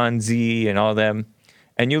and Beyonce and all them,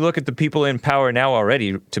 and you look at the people in power now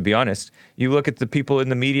already, to be honest. You look at the people in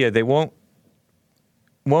the media, they won't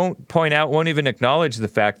point out, won't even acknowledge the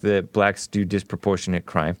fact that blacks do disproportionate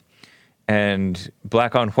crime. And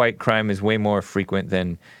black on white crime is way more frequent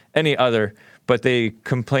than any other, but they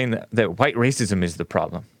complain that white racism is the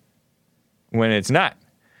problem, when it's not.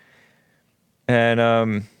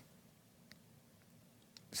 And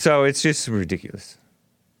So it's just ridiculous.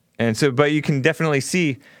 And so, but you can definitely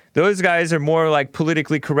see those guys are more like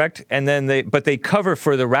politically correct, and then they cover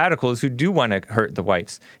for the radicals who do want to hurt the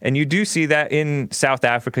whites. And you do see that in South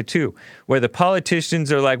Africa too, where the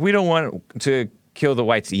politicians are like, we don't want to kill the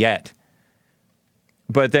whites yet.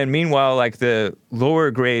 But then meanwhile, like the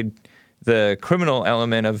lower grade, the criminal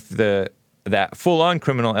element of that full-on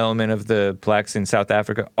criminal element of the blacks in South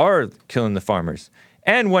Africa are killing the farmers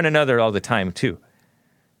and one another all the time too.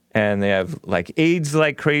 And they have like AIDS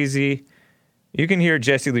like crazy. You can hear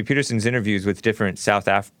Jesse Lee Peterson's interviews with different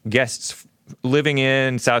guests living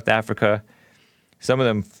in South Africa. Some of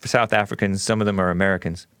them South Africans, some of them are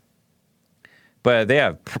Americans. But they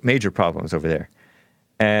have major problems over there.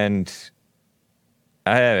 And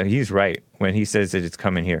he's right when he says that it's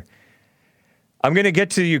coming here. I'm going to get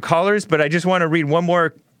to you callers, but I just want to read one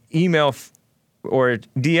more email or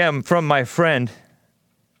DM from my friend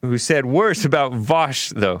who said worse about Vosh,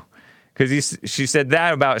 though. Because she said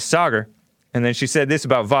that about Sagar. And then she said this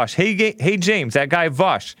about Vosh. Hey, James, that guy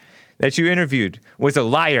Vosh that you interviewed was a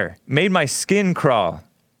liar. Made my skin crawl.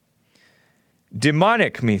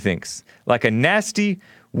 Demonic, methinks. Like a nasty,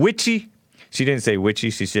 witchy. She didn't say witchy.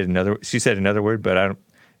 She said another word, but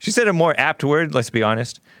she said a more apt word, let's be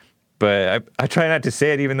honest. But I try not to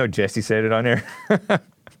say it, even though Jesse said it on air.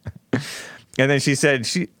 And then she said,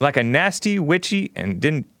 like a nasty, witchy, and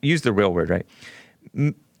didn't use the real word, right?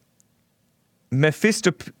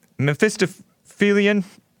 Mephistophelian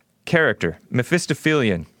character.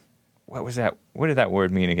 Mephistophelian. What was that? What did that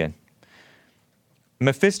word mean again?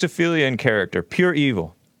 Mephistophelian character. Pure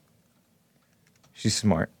evil. She's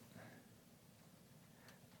smart.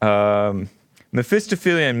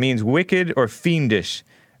 Mephistophelian means wicked or fiendish.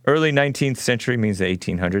 Early 19th century means the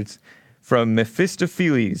 1800s. From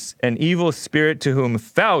Mephistopheles, an evil spirit to whom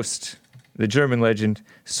Faust, the German legend,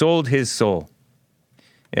 sold his soul.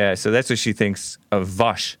 Yeah, so that's what she thinks of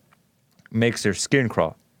Vosh. Makes her skin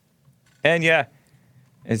crawl. And yeah,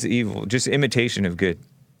 it's evil. Just imitation of good.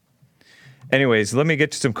 Anyways, let me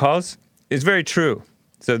get to some calls. It's very true.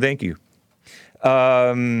 So thank you.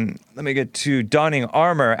 Let me get to Donning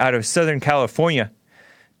Armor out of Southern California.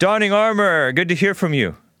 Donning Armor, good to hear from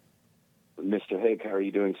you. Mr. Hake, how are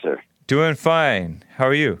you doing, sir? Doing fine. How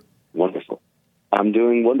are you? Wonderful. I'm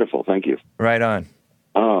doing wonderful, thank you. Right on.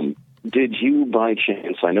 Did you, by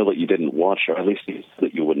chance, I know that you didn't watch, or at least you said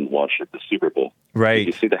that you wouldn't watch the Super Bowl. Right. Did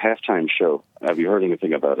you see the halftime show? Have you heard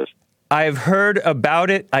anything about it? I've heard about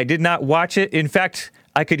it. I did not watch it. In fact,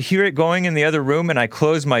 I could hear it going in the other room, and I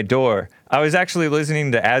closed my door. I was actually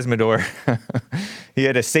listening to Asmodor. He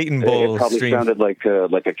had a Satan Bowl It probably stream. sounded like a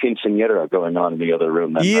quinceañera going on in the other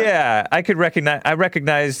room. Yeah, I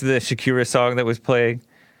recognized the Shakira song that was playing.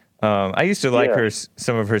 I used to like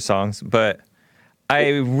some of her songs, but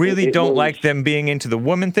I really don't like them being into the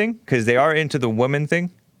woman thing, because they are into the woman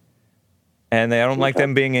thing. And I don't like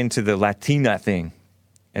them being into the Latina thing,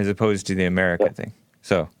 as opposed to the America thing.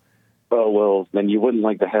 So. Oh, well, then you wouldn't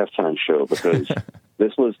like the halftime show, because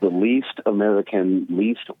this was the least American,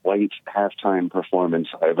 least white halftime performance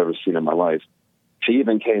I've ever seen in my life. She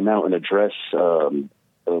even came out in a dress that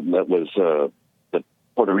was the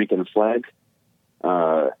Puerto Rican flag.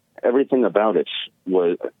 Everything about it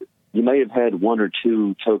was, you may have had one or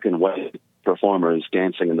two token white performers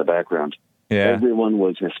dancing in the background. Yeah. Everyone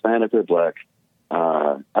was Hispanic or black.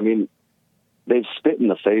 I mean, they've spit in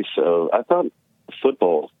the face of, I thought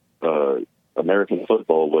football, American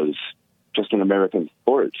football was just an American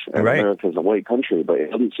sport, and right. America's a white country, but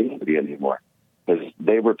it doesn't seem to be anymore, because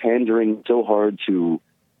they were pandering so hard to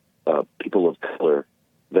people of color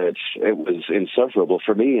that it was insufferable.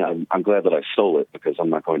 For me, I'm glad that I stole it, because I'm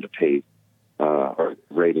not going to pay our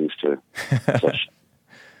ratings to such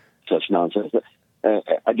nonsense. I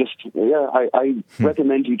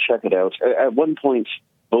recommend you check it out. At one point,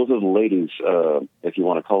 both of the ladies, if you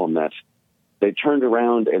want to call them that, they turned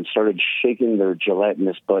around and started shaking their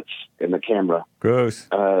gelatinous butts in the camera. Gross.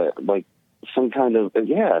 Like some kind of,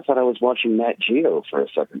 I thought I was watching Nat Geo for a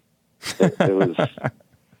second. It was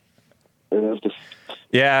just...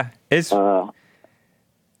 Yeah, it's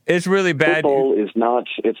really bad. Football is not,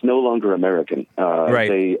 it's no longer American. Right.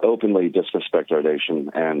 They openly disrespect our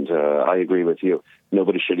nation, and I agree with you.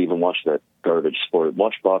 Nobody should even watch that garbage sport.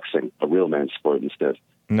 Watch boxing, a real man's sport, instead.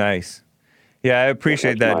 Nice. Yeah, I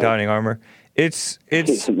appreciate that, Donning Armor. It's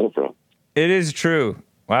no problem. It is true.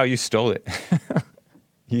 Wow, you stole it.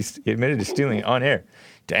 He admitted to stealing it on air.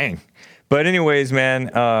 Dang. But anyways, man,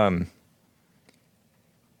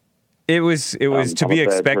 it was to be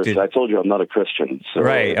expected. I told you I'm not a Christian, so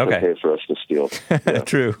right, it's okay for us to steal. Yeah.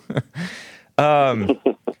 True.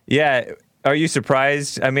 Yeah. Are you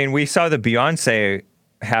surprised? I mean, we saw the Beyonce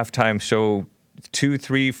halftime show 2,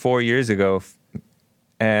 3, 4 years ago,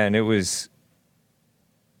 and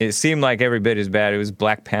it seemed like every bit as bad. It was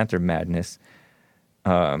Black Panther madness,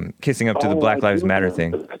 kissing up to the Black Lives Matter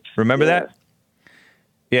thing. Remember that?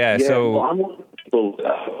 Yeah. So well, I'm one of the people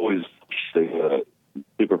that always say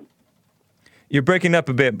Super. You're breaking up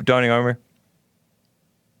a bit, Donning Armor.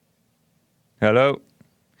 Hello.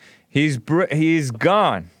 He's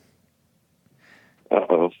gone.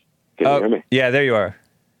 Uh-oh. Can you hear me? Yeah, there you are.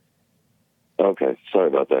 Okay, sorry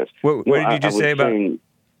about that. What did you just say about?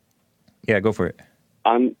 Yeah, go for it.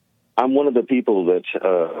 I'm one of the people that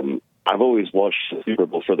I've always watched the Super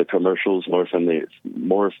Bowl for the commercials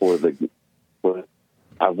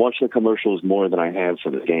I've watched the commercials more than I have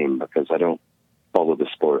for the game because I don't follow the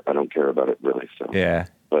sport. I don't care about it really. So yeah,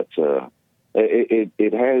 but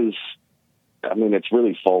it has. I mean, it's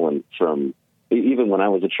really fallen from even when I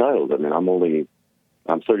was a child. I mean,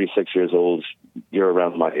 I'm 36 years old. You're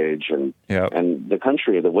around my age, and the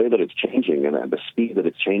country, the way that it's changing, and the speed that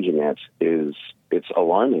it's changing at it's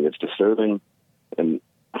alarming. It's disturbing, and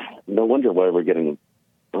no wonder why we're getting.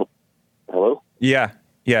 Oh, hello. Yeah.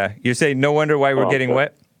 You're saying no wonder why we're getting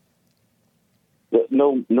wet.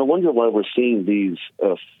 No wonder why we're seeing these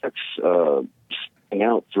effects spreading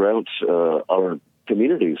out throughout our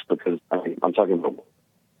communities. Because I'm talking about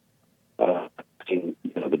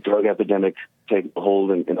the drug epidemic taking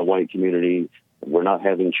hold in the white community. We're not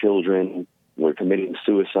having children. We're committing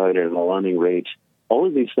suicide at an alarming rate. All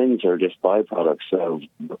of these things are just byproducts of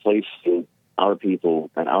replacing our people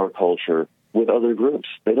and our culture with other groups.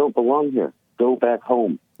 They don't belong here. Go back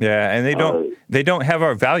home. Yeah, and they don't have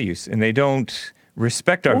our values, and they don't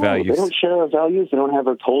respect our values. They don't share our values. They don't have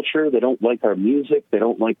our culture. They don't like our music. They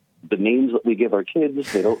don't like the names that we give our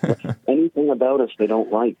kids. They don't anything about us. They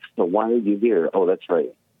don't like. So why are you here? Oh, that's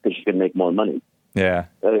right, because you can make more money. Yeah,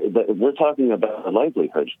 but we're talking about a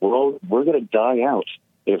livelihood. We're going to die out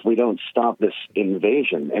if we don't stop this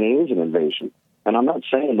invasion, and it is an invasion. And I'm not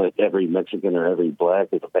saying that every Mexican or every black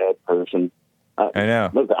is a bad person. I know.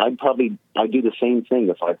 Look, I'd do the same thing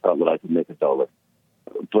if I thought that I could make $1.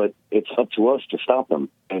 But it's up to us to stop them.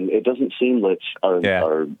 And it doesn't seem like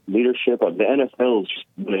our leadership, the NFL is just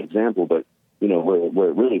an example, but, where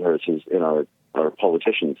it really hurts is in our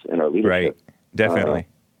politicians and our leadership. Right, definitely.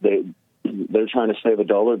 They're trying to save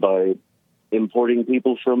 $1 by importing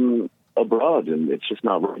people from abroad, and it's just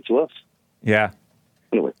not right to us. Yeah.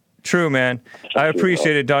 Anyway. True, man. I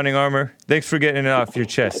appreciate it, Donning Armor. Thanks for getting it off your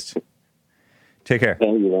chest. Take care.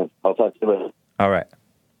 Thank you, man. I'll talk to you later. All right.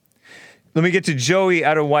 Let me get to Joey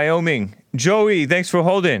out of Wyoming. Joey, thanks for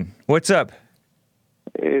holding. What's up?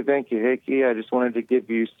 Hey, thank you, Hickey. I just wanted to give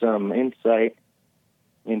you some insight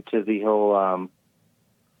into the whole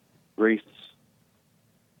race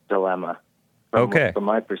dilemma. From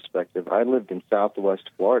my perspective, I lived in Southwest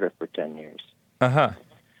Florida for 10 years. Uh-huh.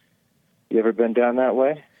 You ever been down that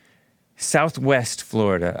way? Southwest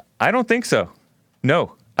Florida? I don't think so.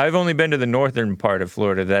 No. I've only been to the northern part of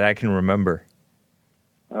Florida that I can remember.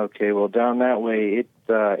 Okay, well, down that way,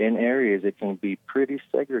 in areas, it can be pretty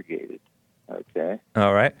segregated, okay?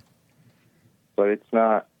 All right. But it's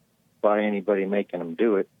not by anybody making them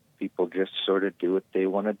do it. People just sort of do what they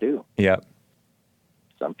want to do. Yep.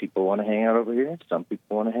 Some people want to hang out over here. Some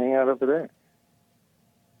people want to hang out over there.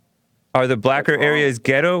 Are the blacker areas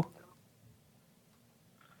ghetto?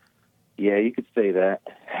 Yeah, you could say that.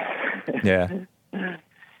 Yeah.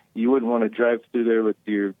 You wouldn't want to drive through there with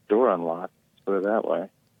your door unlocked, put it that way.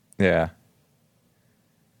 Yeah.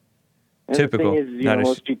 And Typical. The thing is,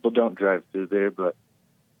 most people don't drive through there, but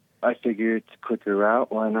I figure it's a quicker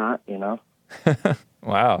route. Why not,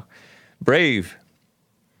 Wow. Brave.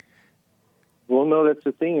 Well, no, that's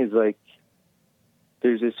the thing is,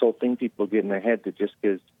 there's this whole thing people get in their head that just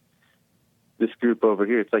because this group over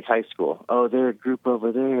here, it's like high school. Oh, they're a group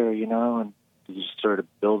over there, and you just sort of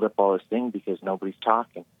build up all this thing because nobody's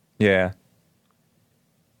talking. Yeah.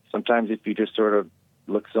 Sometimes if you just sort of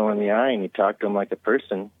look someone in the eye and you talk to them like a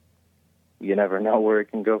person, you never know where it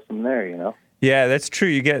can go from there, Yeah, that's true.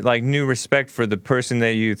 You get new respect for the person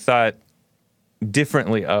that you thought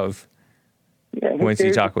differently of once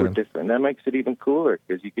you talk with them. Different. That makes it even cooler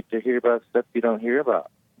because you get to hear about stuff you don't hear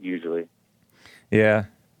about usually. Yeah.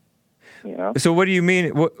 So what do you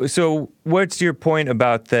mean? So what's your point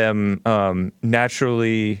about them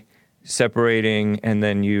naturally separating and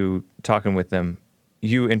then you talking with them,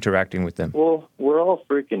 you interacting with them? Well, we're all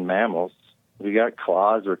freaking mammals. We got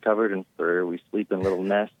claws. We're covered in fur. We sleep in little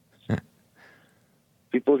nests.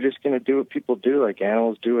 People are just going to do what people do, like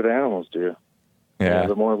animals do what animals do. Yeah.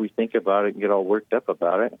 The more we think about it and get all worked up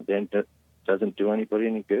about it, then it doesn't do anybody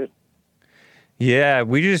any good. Yeah,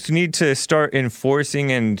 we just need to start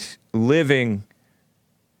enforcing and living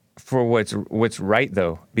for what's right,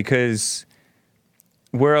 though, because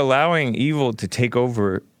we're allowing evil to take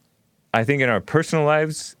over, I think, in our personal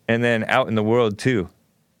lives and then out in the world too.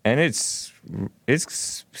 And it's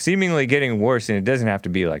seemingly getting worse, and it doesn't have to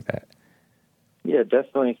be like that. Yeah,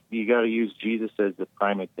 definitely. You got to use Jesus as the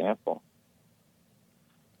prime example.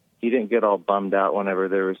 He didn't get all bummed out whenever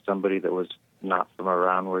there was somebody that was not from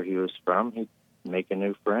around where he was from. He'd make a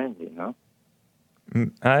new friend, you know?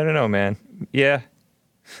 I don't know, man. Yeah.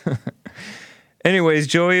 Anyways,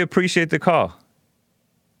 Joey, appreciate the call.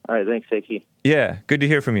 All right, thanks, Hickey. Yeah, good to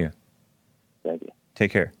hear from you. Thank you.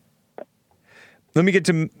 Take care. Let me get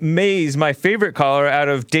to Maze, my favorite caller out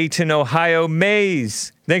of Dayton, Ohio.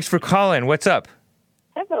 Maze, thanks for calling. What's up?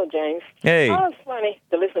 Hello, James. Hey. Oh, it's funny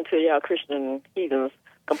to listen to y'all Christian heathens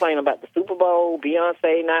complain about the Super Bowl,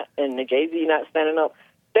 Beyonce and the Jay-Z not standing up.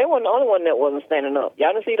 They weren't the only one that wasn't standing up.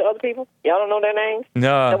 Y'all didn't see the other people? Y'all don't know their names?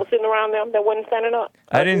 No. That was sitting around them that wasn't standing up?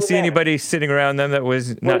 I didn't see anybody sitting around them that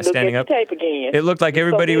was not standing up. Tape again. It looked like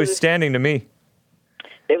everybody was standing to me.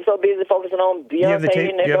 They were so busy focusing on Beyonce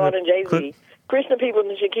and their daughter and Jay-Z. Clip? Christian people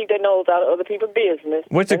should keep their nose out of other people's business.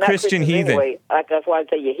 What's a Christian heathen? Anyway. That's why I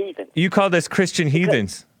say you're heathen. You called us Christian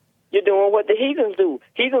heathens. You're doing what the heathens do.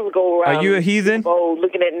 Heathens go around. Are you a heathen?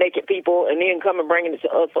 Looking at naked people and then come and bringing it to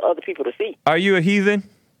us for other people to see. Are you a heathen?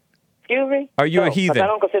 Excuse me? Are you a heathen? I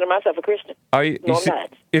don't consider myself a Christian. Are you? No, I'm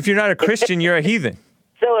not. If you're not a Christian, you're a heathen.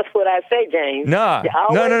 So that's what I say, James. No.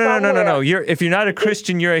 If you're not a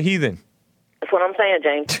Christian, you're a heathen. That's what I'm saying,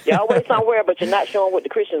 James. You're always somewhere, but you're not showing what the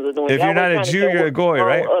Christians are doing. If you're not a Jew, you're a goy,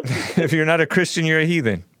 right? If you're not a Christian, you're a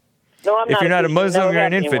heathen. No, I'm not. If you're not a Muslim, you're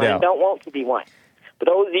an infidel. Don't want to be one. But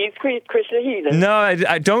these Christian heathens. No,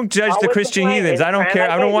 I don't judge the Christian heathens. I don't care.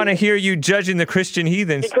 I don't want to hear you judging the Christian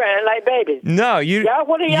heathens. You're crying like babies. No,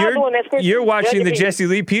 what are y'all doing that's Christian? You're watching the Jesse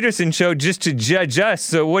Lee Peterson show just to judge us.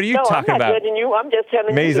 So what are you talking about? I'm not judging you. I'm just telling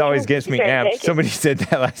you. Maze always gets me amped. Somebody said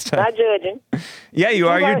that last time. Not judging. Yeah, you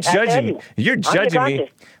are. You're judging. You're judging me.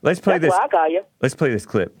 Let's play this. That's why I call you. Let's play this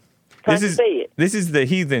clip. This is the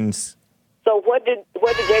heathens. So what did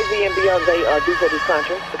Jay-Z and Beyonce do for this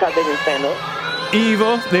country because they didn't stand up?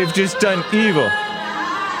 Evil. They've just done evil,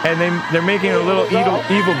 and they're making a little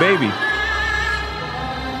evil baby.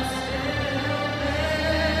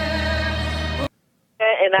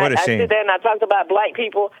 And I sit there and I talked about black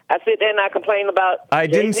people. I sit there and I complain about. I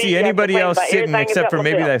didn't see anybody else sitting except for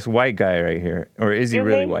maybe this white guy right here, or is he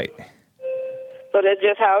really white? So that's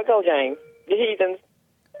just how it goes, James. The heathens,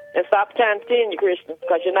 and stop trying to pretend you're Christian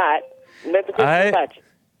because you're not. Let the Christians touch you.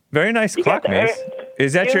 Very nice clock, Mace.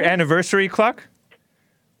 Is that your anniversary clock?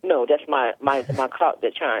 No, that's my clock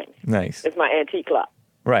that chimes. Nice. It's my antique clock.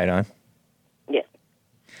 Right on. Yes.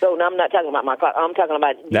 So now I'm not talking about my clock. I'm talking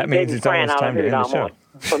about that means it's almost time to end the show.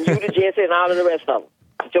 From you to Jesse and all of the rest of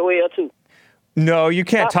them. Joel too. No, you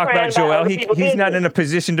can't talk about Joel. He's not in a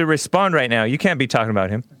position to respond right now. You can't be talking about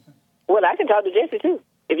him. Well, I can talk to Jesse too.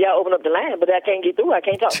 If y'all open up the line, but I can't get through. I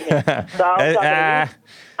can't talk to him. So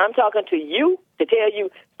I'm talking to you to tell you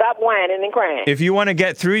stop whining and crying. If you want to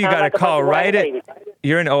get through, you got to call right at.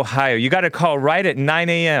 You're in Ohio. You got to call right at 9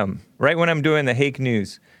 a.m. Right when I'm doing the Hake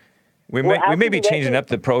News. We may be changing up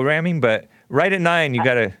the programming, but right at 9 you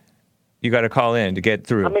got to call in to get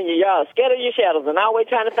through. I mean, y'all scared of your shadows and always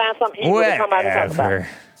trying to find something evil to come out and talk about.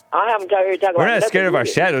 I haven't heard talk about. We're not scared of our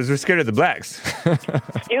shadows. We're scared of the blacks.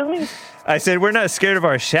 Excuse me? I said we're not scared of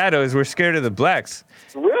our shadows. We're scared of the blacks.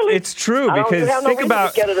 Really? It's true because think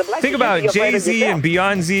about Jay-Z and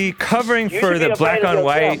Beyonce covering for the black on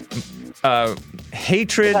white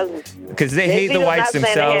hatred because they hate the whites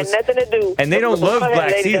themselves, and they don't love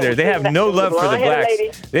blacks either. They have no love for the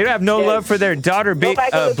blacks. They have no love for their daughter, Blue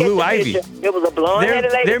Ivy. It was a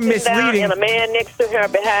blonde-headed lady they're misleading, and a man next to her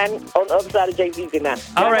behind on the other side of Jay-Z's now.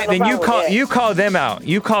 All right, then you call them out.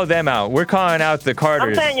 You call them out. We're calling out the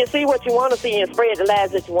Carters. I'm saying you see what you want to see and spread the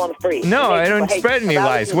lies that you want to spread. No, I don't spread any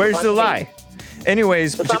lies. Where's the lie?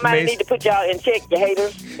 Anyways, so somebody need to put y'all in check, you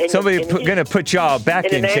haters. Somebody gonna put y'all back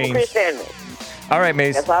in chains. All right,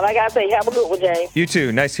 Mace. That's all I gotta say. Have a good one, James. You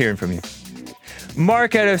too. Nice hearing from you.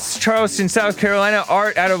 Mark out of Charleston, South Carolina.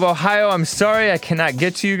 Art out of Ohio. I'm sorry I cannot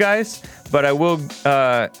get to you guys, but I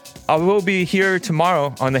will be here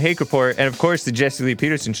tomorrow on the Hake Report and of course the Jesse Lee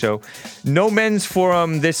Peterson Show. No men's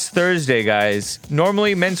forum this Thursday, guys.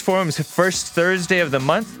 Normally men's forum is the first Thursday of the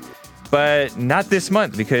month, but not this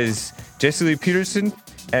month because Jesse Lee Peterson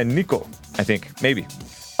and Nico, I think, maybe,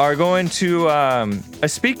 are going to a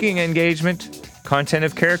speaking engagement. Content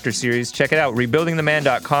of Character series. Check it out.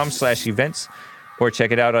 rebuildingtheman.com/events or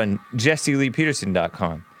check it out on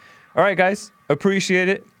jesseleepeterson.com. All right, guys. Appreciate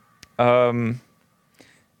it.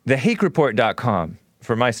 thehakereport.com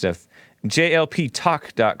for my stuff.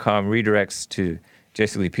 JLPtalk.com redirects to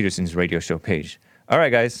Jesse Lee Peterson's radio show page. All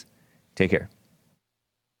right, guys. Take care.